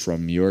you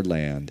from your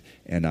land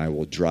and I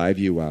will drive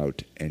you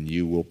out, and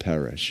you will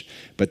perish.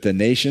 But the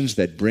nations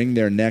that bring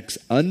their necks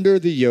under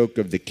the yoke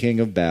of the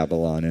king of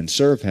Babylon and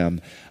serve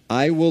him,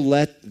 I will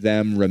let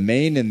them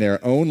remain in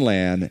their own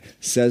land,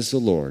 says the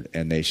Lord,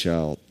 and they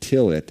shall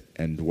till it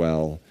and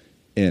dwell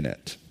in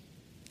it.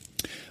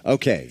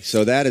 Okay,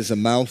 so that is a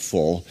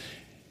mouthful.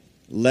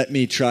 Let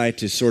me try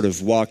to sort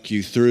of walk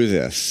you through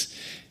this.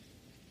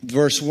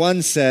 Verse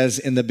 1 says,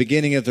 in the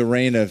beginning of the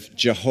reign of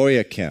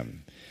Jehoiakim.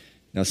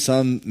 Now,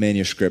 some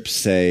manuscripts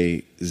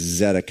say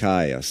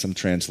Zedekiah. Some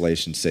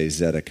translations say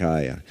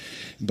Zedekiah.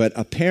 But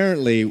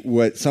apparently,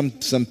 what some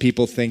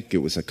people think it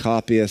was a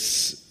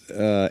copyist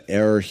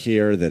error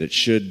here, that it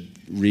should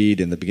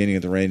read in the beginning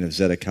of the reign of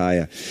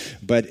Zedekiah.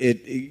 But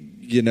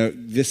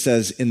this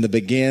says in the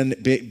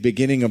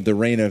beginning of the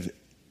reign of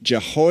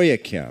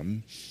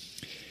Jehoiakim.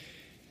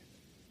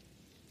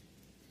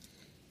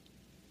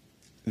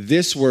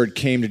 This word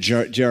came to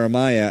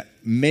Jeremiah,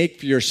 make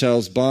for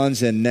yourselves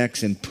bonds and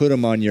necks and put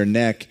them on your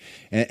neck.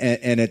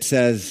 And it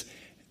says,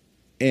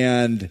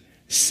 and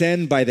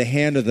send by the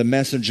hand of the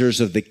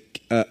messengers of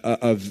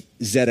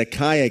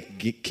Zedekiah,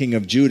 king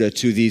of Judah,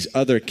 to these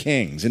other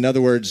kings. In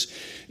other words,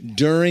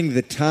 during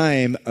the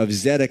time of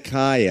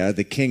Zedekiah,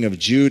 the king of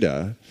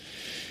Judah,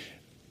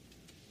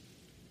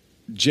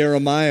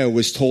 Jeremiah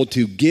was told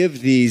to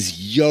give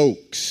these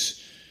yokes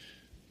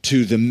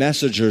to the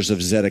messengers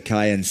of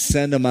Zedekiah and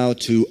send them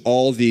out to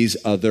all these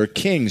other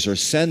kings, or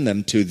send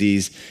them to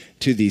these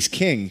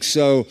kings.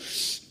 So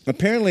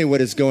apparently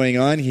what is going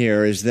on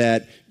here is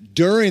that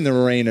during the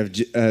reign of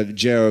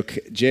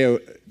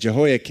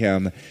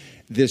Jehoiakim,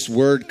 this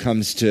word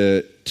comes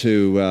to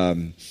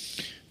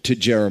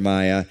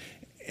Jeremiah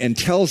and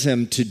tells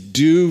him to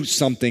do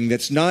something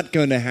that's not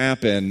going to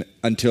happen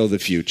until the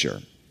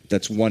future.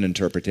 That's one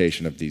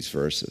interpretation of these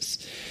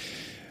verses.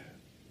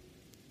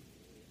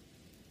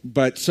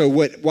 But so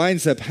what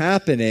winds up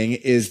happening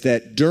is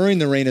that during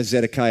the reign of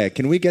Zedekiah,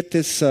 can we get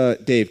this,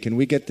 Dave, can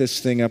we get this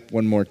thing up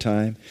one more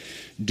time?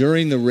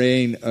 During the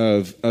reign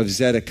of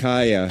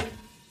Zedekiah,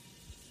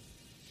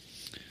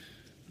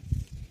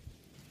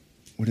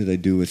 what did I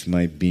do with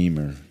my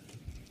beamer?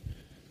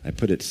 I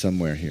put it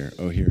somewhere here.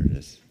 Oh, here it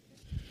is.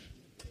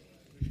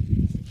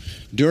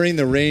 During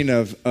the reign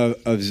of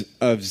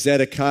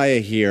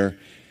Zedekiah here,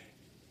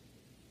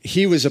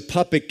 he was a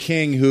puppet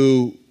king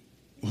who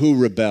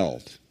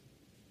rebelled.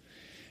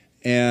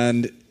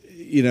 And,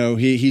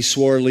 he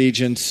swore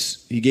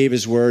allegiance. He gave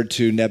his word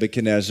to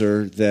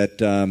Nebuchadnezzar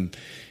that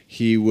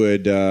he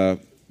would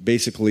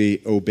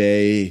basically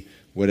obey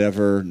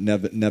whatever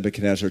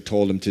Nebuchadnezzar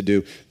told him to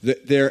do.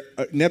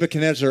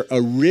 Nebuchadnezzar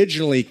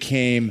originally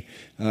came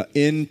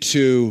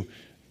into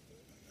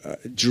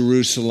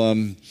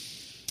Jerusalem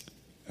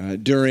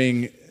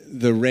during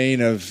the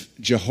reign of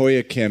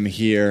Jehoiakim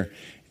here,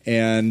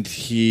 and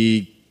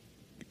he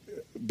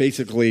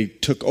basically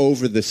took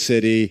over the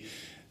city,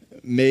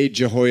 made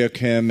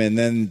Jehoiakim and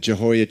then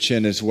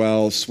Jehoiachin as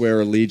well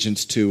swear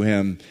allegiance to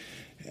him.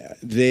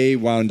 They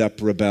wound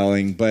up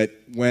rebelling. But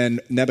when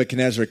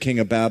Nebuchadnezzar, king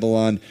of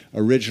Babylon,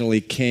 originally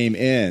came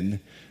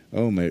in,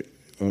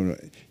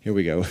 here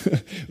we go,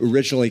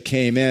 originally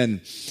came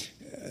in,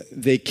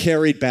 they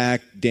carried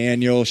back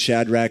Daniel,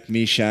 Shadrach,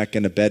 Meshach,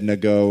 and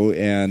Abednego,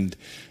 and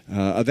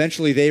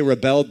eventually they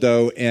rebelled,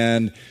 though,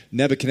 and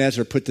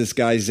Nebuchadnezzar put this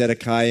guy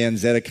Zedekiah in.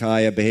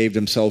 Zedekiah behaved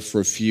himself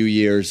for a few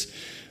years,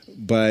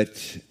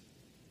 but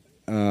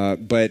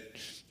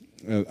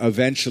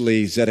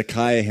eventually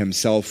Zedekiah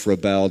himself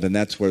rebelled, and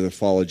that's where the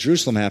fall of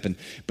Jerusalem happened.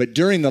 But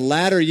during the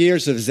latter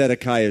years of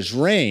Zedekiah's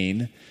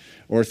reign,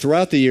 or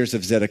throughout the years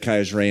of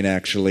Zedekiah's reign,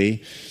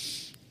 actually,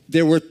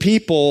 there were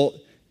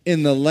people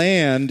in the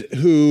land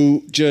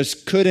who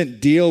just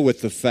couldn't deal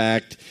with the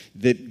fact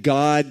that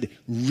God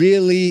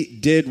really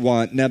did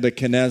want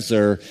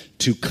Nebuchadnezzar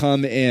to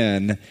come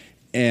in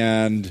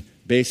and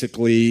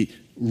basically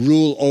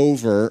rule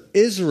over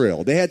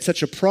Israel. They had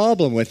such a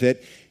problem with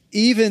it,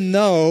 even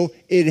though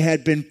it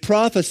had been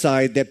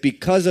prophesied that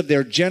because of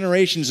their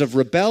generations of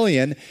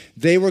rebellion,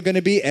 they were going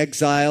to be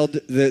exiled,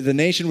 the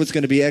nation was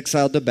going to be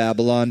exiled to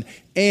Babylon,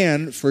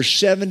 and for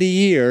 70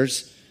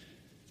 years,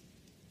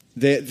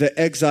 the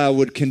exile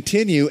would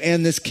continue,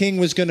 and this king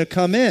was going to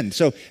come in.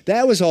 So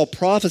that was all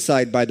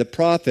prophesied by the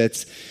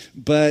prophets,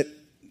 but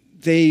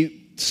they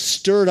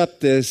stirred up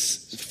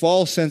this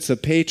false sense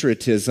of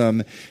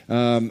patriotism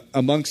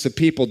amongst the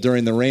people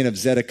during the reign of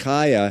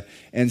Zedekiah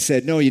and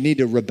said, no, you need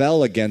to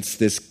rebel against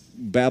this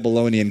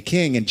Babylonian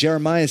king. And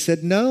Jeremiah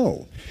said,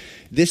 no,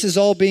 this is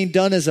all being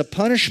done as a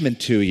punishment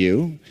to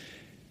you.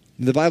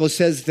 The Bible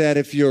says that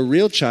if you're a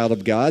real child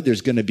of God,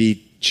 there's going to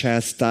be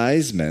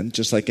chastisement,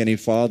 just like any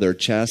father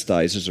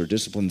chastises or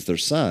disciplines their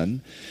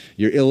son.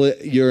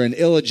 You're an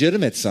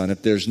illegitimate son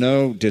if there's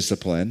no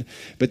discipline.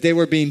 But they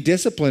were being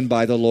disciplined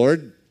by the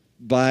Lord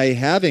by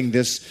having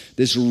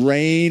this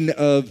reign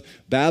of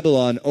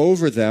Babylon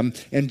over them.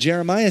 And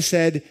Jeremiah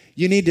said,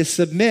 you need to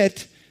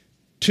submit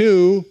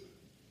to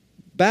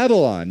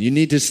Babylon. You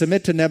need to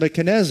submit to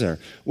Nebuchadnezzar.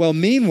 Well,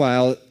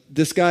 meanwhile,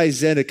 this guy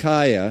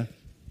Zedekiah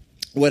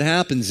what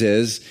happens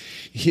is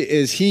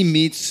he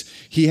meets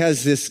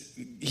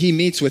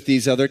with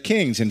these other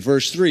kings. In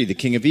verse 3, the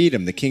king of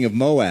Edom, the king of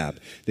Moab,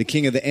 the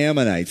king of the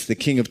Ammonites, the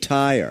king of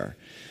Tyre,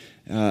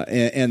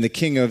 and the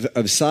king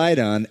of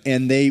Sidon,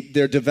 and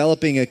they're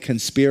developing a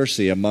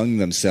conspiracy among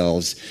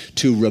themselves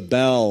to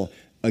rebel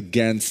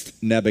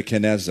against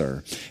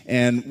Nebuchadnezzar.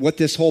 And what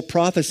this whole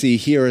prophecy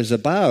here is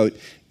about,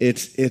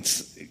 it's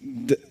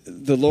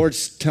the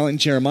Lord's telling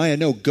Jeremiah,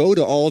 no, go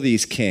to all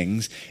these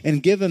kings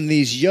and give them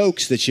these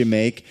yokes that you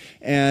make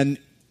and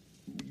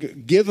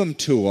give them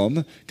to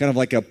them, kind of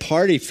like a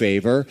party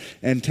favor,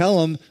 and tell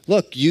them,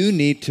 look, you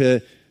need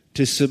to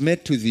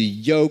submit to the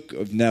yoke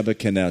of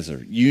Nebuchadnezzar.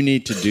 You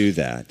need to do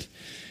that.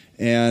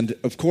 And,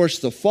 of course,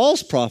 the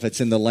false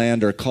prophets in the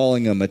land are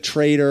calling him a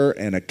traitor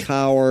and a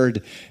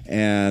coward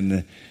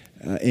and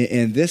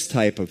this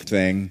type of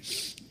thing.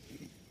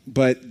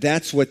 But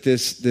that's what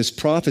this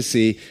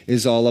prophecy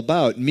is all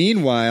about.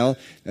 Meanwhile,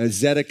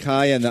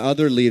 Zedekiah and the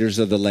other leaders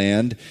of the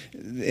land,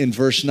 in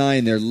verse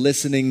 9, they're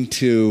listening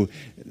to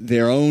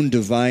their own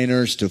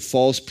diviners, to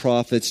false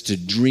prophets, to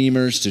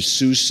dreamers, to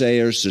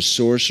soothsayers, to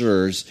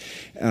sorcerers,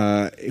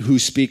 who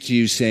speak to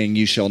you saying,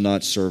 you shall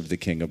not serve the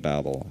king of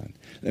Babylon.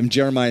 And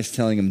Jeremiah is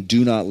telling them,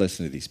 do not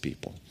listen to these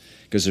people.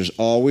 Because there's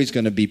always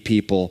going to be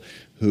people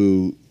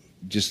who,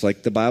 just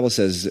like the Bible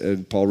says,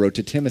 Paul wrote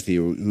to Timothy,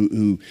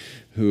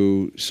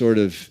 who sort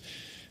of,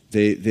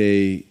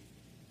 they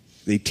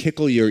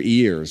tickle your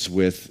ears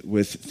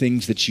with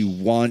things that you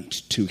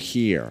want to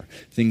hear,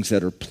 things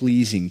that are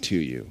pleasing to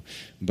you,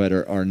 but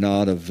are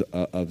not of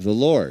the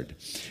Lord.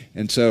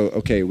 And so,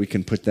 okay, we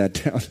can put that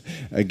down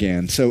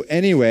again. So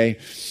anyway,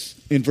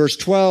 in verse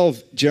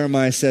 12,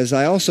 Jeremiah says,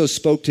 I also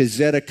spoke to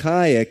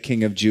Zedekiah,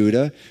 king of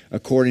Judah,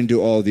 according to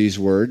all these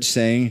words,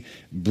 saying,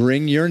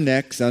 bring your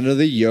necks under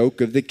the yoke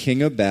of the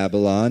king of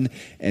Babylon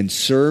and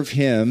serve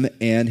him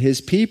and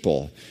his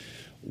people.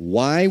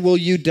 Why will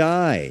you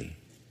die,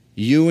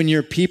 you and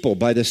your people,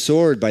 by the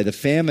sword, by the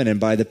famine, and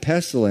by the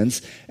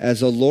pestilence, as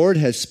the Lord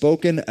has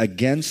spoken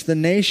against the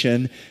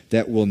nation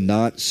that will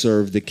not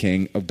serve the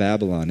king of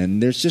Babylon?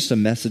 And there's just a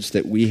message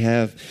that we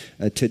have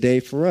today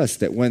for us,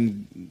 that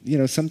when,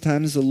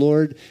 sometimes the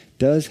Lord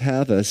does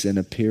have us in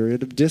a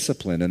period of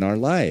discipline in our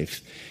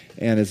life.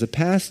 And as a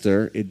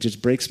pastor, it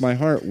just breaks my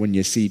heart when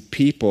you see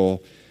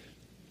people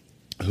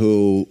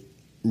who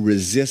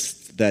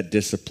resist that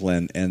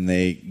discipline and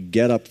they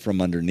get up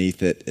from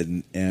underneath it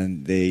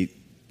and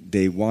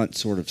they want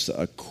sort of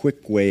a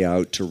quick way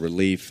out to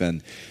relief,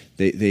 and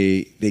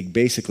they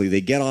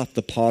basically get off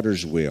the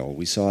potter's wheel.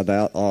 We saw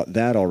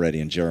that already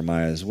in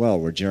Jeremiah as well,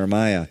 where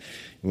Jeremiah,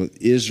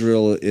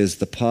 Israel is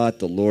the pot,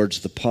 the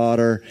Lord's the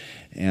potter,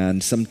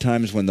 and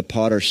sometimes when the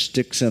potter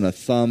sticks in a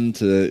thumb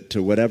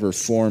to whatever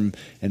form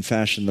and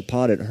fashion the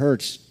pot, it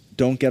hurts.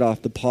 Don't get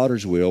off the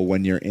potter's wheel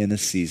when you're in a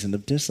season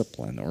of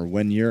discipline or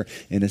when you're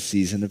in a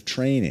season of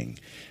training,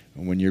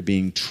 or when you're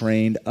being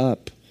trained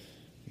up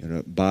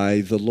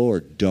by the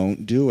Lord.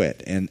 Don't do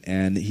it.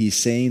 And he's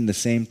saying the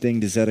same thing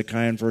to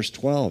Zedekiah in verse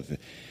 12.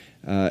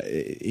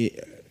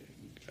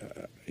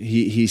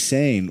 He's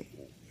saying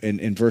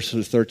in verse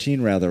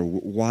 13 rather,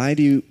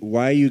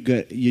 you're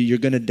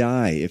going to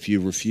die if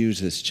you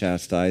refuse this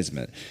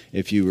chastisement,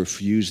 if you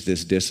refuse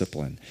this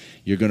discipline.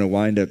 You're going to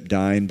wind up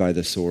dying by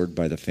the sword,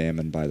 by the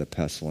famine, by the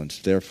pestilence.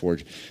 Therefore,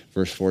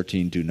 verse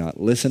 14, do not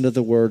listen to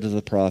the word of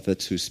the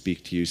prophets who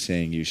speak to you,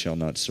 saying, you shall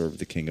not serve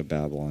the king of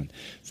Babylon,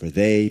 for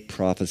they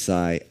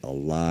prophesy a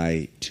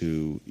lie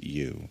to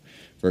you.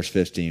 Verse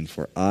 15,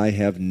 for I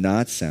have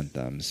not sent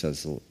them,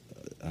 says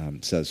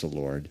the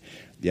Lord,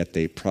 yet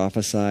they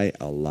prophesy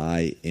a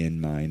lie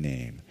in my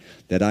name,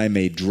 that I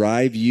may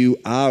drive you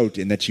out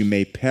and that you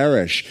may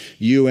perish,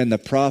 you and the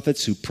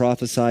prophets who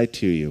prophesy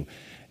to you.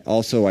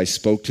 Also, I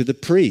spoke to the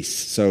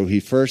priests. So he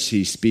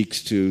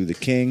speaks to the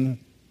king,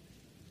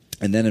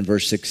 and then in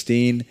verse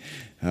 16,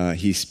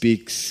 he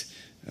speaks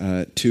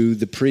to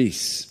the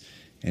priests.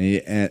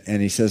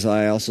 And he says,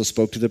 I also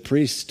spoke to the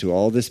priests, to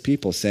all this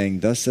people,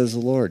 saying, thus says the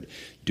Lord,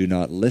 do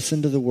not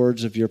listen to the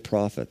words of your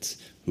prophets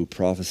who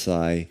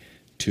prophesy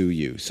to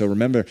you. So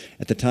remember,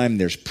 at the time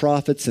there's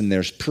prophets and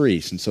there's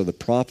priests, and so the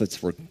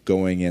prophets were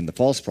going in, the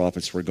false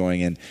prophets were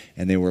going in,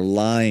 and they were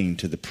lying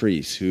to the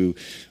priests who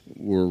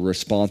were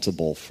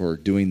responsible for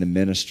doing the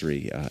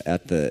ministry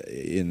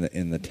in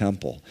the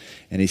temple.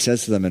 And he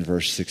says to them in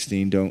verse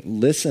 16, don't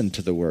listen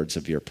to the words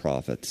of your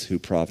prophets who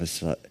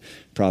prophesy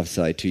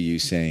to you,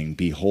 saying,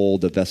 behold,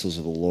 the vessels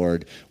of the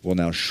Lord will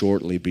now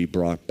shortly be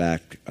brought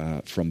back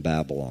from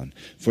Babylon,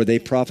 for they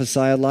prophesy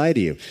a lie to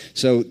you.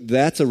 So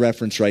that's a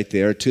reference right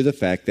there to the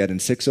fact that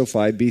in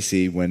 605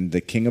 BC, when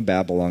the king of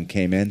Babylon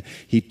came in,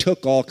 he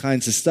took all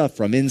kinds of stuff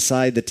from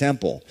inside the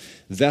temple,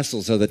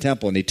 vessels of the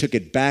temple, and he took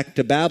it back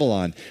to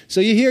Babylon. So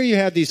you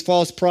have these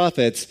false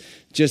prophets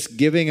just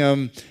giving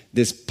them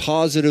this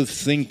positive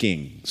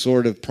thinking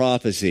sort of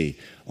prophecy.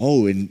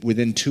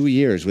 Within 2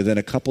 years, within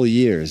a couple of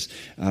years,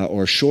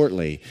 or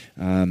shortly,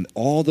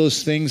 all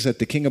those things that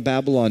the king of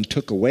Babylon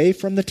took away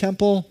from the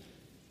temple,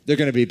 they're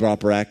going to be brought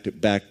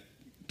back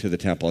to the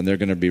temple, and they're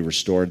going to be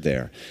restored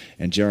there.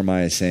 And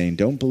Jeremiah is saying,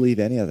 don't believe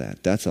any of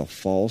that. That's a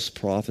false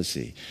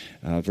prophecy.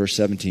 Verse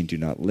 17, do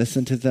not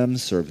listen to them.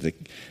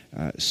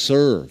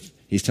 Serve.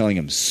 He's telling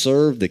him,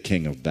 serve the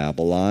king of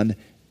Babylon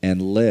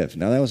and live.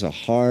 Now, that was a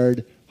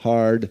hard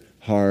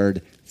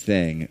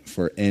thing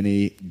for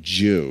any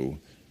Jew,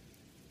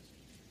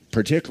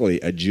 particularly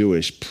a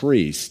Jewish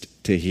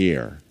priest, to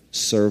hear.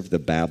 Serve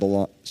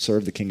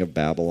the king of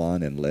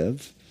Babylon and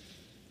live.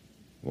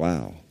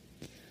 Wow.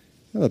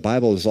 Well, the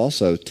Bible is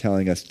also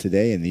telling us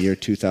today in the year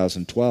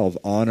 2012,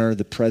 honor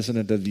the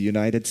President of the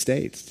United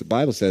States. The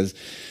Bible says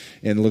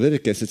in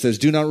Leviticus, it says,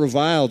 do not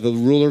revile the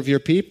ruler of your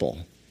people.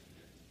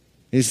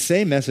 It's the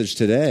same message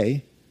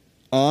today.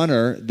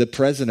 Honor the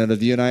President of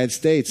the United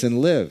States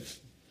and live.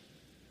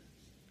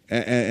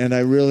 And I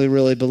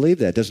really believe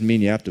that. It doesn't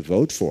mean you have to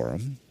vote for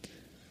him.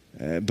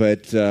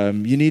 But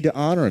you need to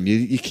honor him.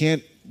 You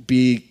can't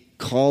be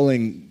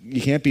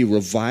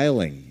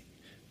reviling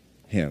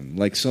him,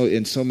 like so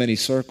in so many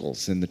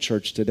circles in the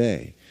church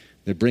today.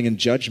 They're bringing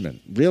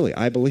judgment. Really,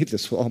 I believe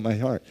this with all my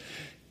heart.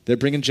 They're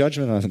bringing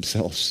judgment on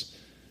themselves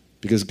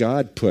because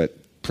God put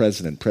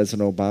President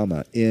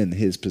Obama in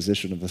his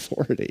position of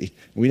authority.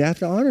 We have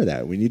to honor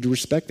that. We need to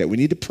respect that. We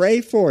need to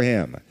pray for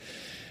him.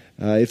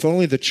 If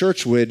only the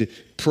church would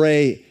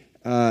pray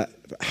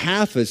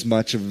half as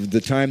much of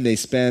the time they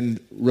spend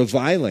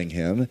reviling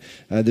him,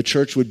 the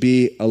church would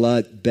be a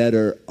lot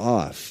better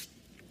off.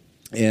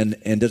 And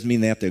doesn't mean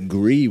they have to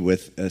agree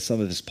with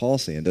some of his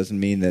policy. It doesn't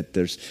mean that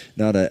there's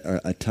not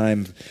a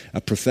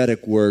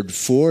prophetic word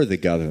for the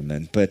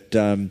government, but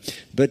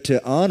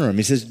to honor him.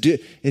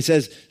 It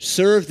says,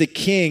 serve the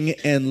king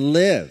and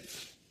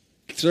live.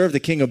 Serve the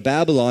king of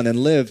Babylon and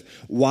live.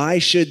 Why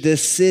should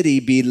this city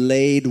be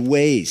laid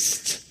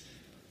waste?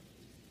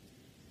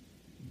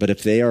 But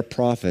if they are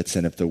prophets,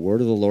 and if the word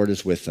of the Lord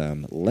is with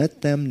them,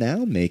 let them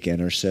now make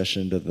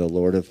intercession to the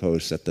Lord of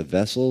hosts, that the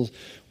vessels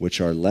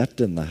which are left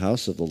in the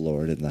house of the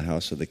Lord, in the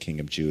house of the king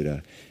of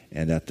Judah,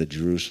 and at the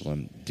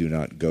Jerusalem, do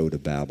not go to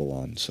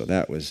Babylon. So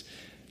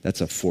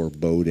that's a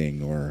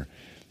foreboding, or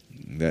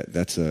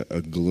that's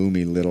a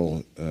gloomy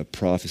little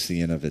prophecy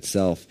in of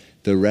itself.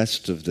 The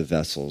rest of the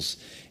vessels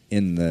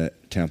in the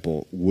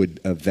temple would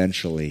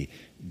eventually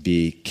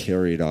be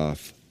carried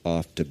off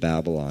to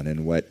Babylon.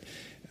 And what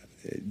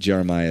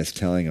Jeremiah is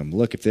telling them,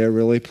 look, if they're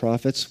really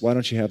prophets, why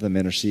don't you have them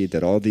intercede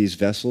that all these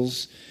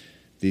vessels,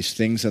 these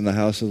things in the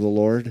house of the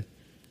Lord,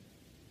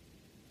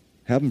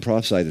 have them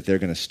prophesy that they're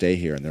going to stay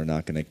here and they're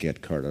not going to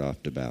get carted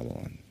off to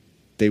Babylon.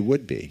 They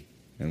would be,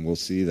 and we'll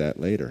see that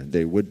later.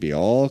 They would be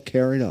all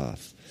carried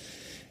off.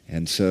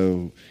 And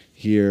so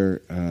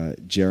here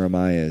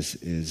Jeremiah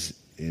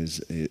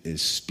is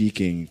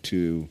speaking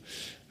to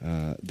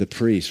the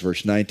priest.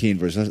 Verse 19,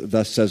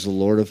 thus says the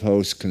Lord of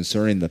hosts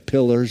concerning the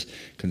pillars,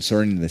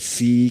 concerning the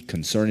sea,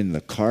 concerning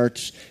the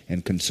carts,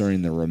 and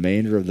concerning the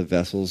remainder of the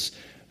vessels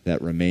that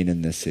remain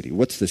in this city.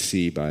 What's the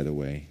sea, by the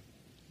way?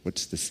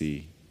 What's the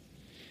sea?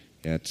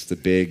 Yeah, it's the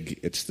big,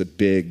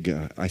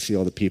 I see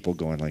all the people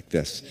going like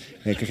this.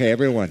 Okay,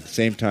 everyone,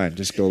 same time,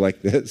 just go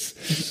like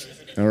this.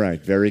 All right,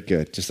 very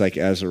good. Just like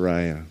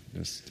Azariah.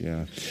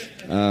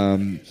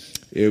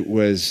 It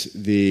was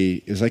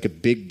like a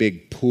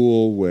big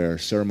pool where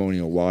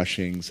ceremonial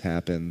washings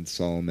happened.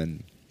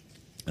 Solomon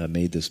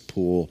made this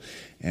pool,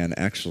 and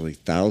actually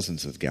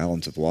thousands of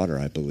gallons of water,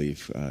 I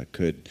believe,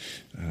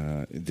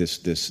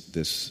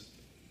 this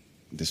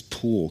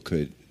pool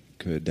could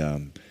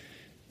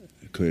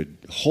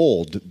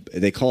hold.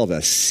 They call it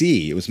a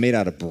sea. It was made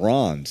out of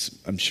bronze.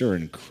 I'm sure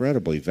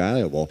incredibly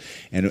valuable.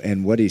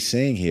 And what he's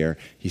saying here,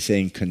 he's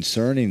saying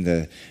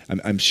concerning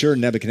I'm sure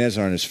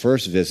Nebuchadnezzar on his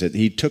first visit,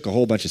 he took a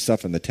whole bunch of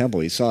stuff from the temple.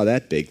 He saw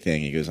that big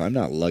thing. He goes, I'm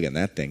not lugging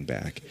that thing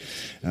back.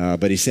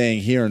 But he's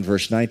saying here in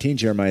verse 19,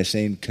 Jeremiah is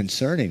saying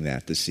concerning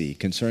that, the sea,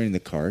 concerning the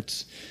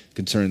carts,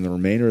 concerning the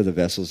remainder of the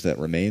vessels that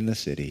remain in the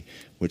city,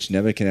 which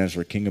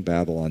Nebuchadnezzar, king of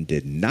Babylon,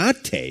 did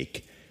not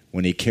take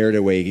when he carried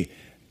away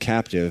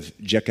captive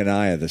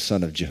Jeconiah, the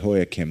son of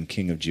Jehoiakim,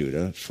 king of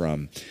Judah,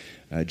 from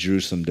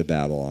Jerusalem to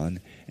Babylon,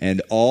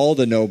 and all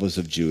the nobles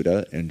of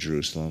Judah and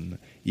Jerusalem.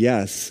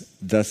 Yes,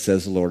 thus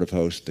says the Lord of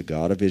hosts, the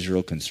God of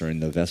Israel, concerning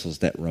the vessels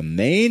that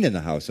remain in the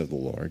house of the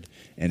Lord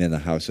and in the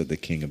house of the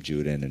king of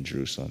Judah and in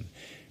Jerusalem.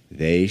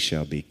 They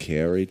shall be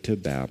carried to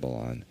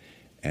Babylon,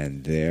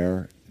 and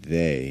there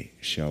they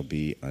shall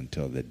be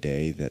until the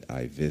day that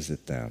I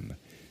visit them,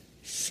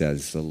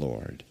 says the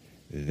Lord.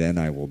 Then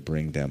I will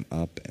bring them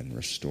up and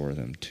restore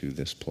them to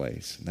this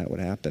place. And that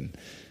would happen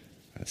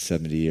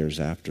 70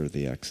 years after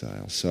the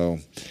exile. So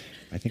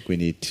I think we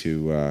need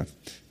to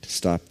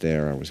stop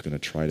there. I was going to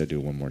try to do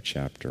one more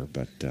chapter,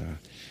 but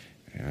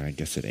I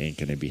guess it ain't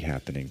going to be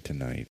happening tonight.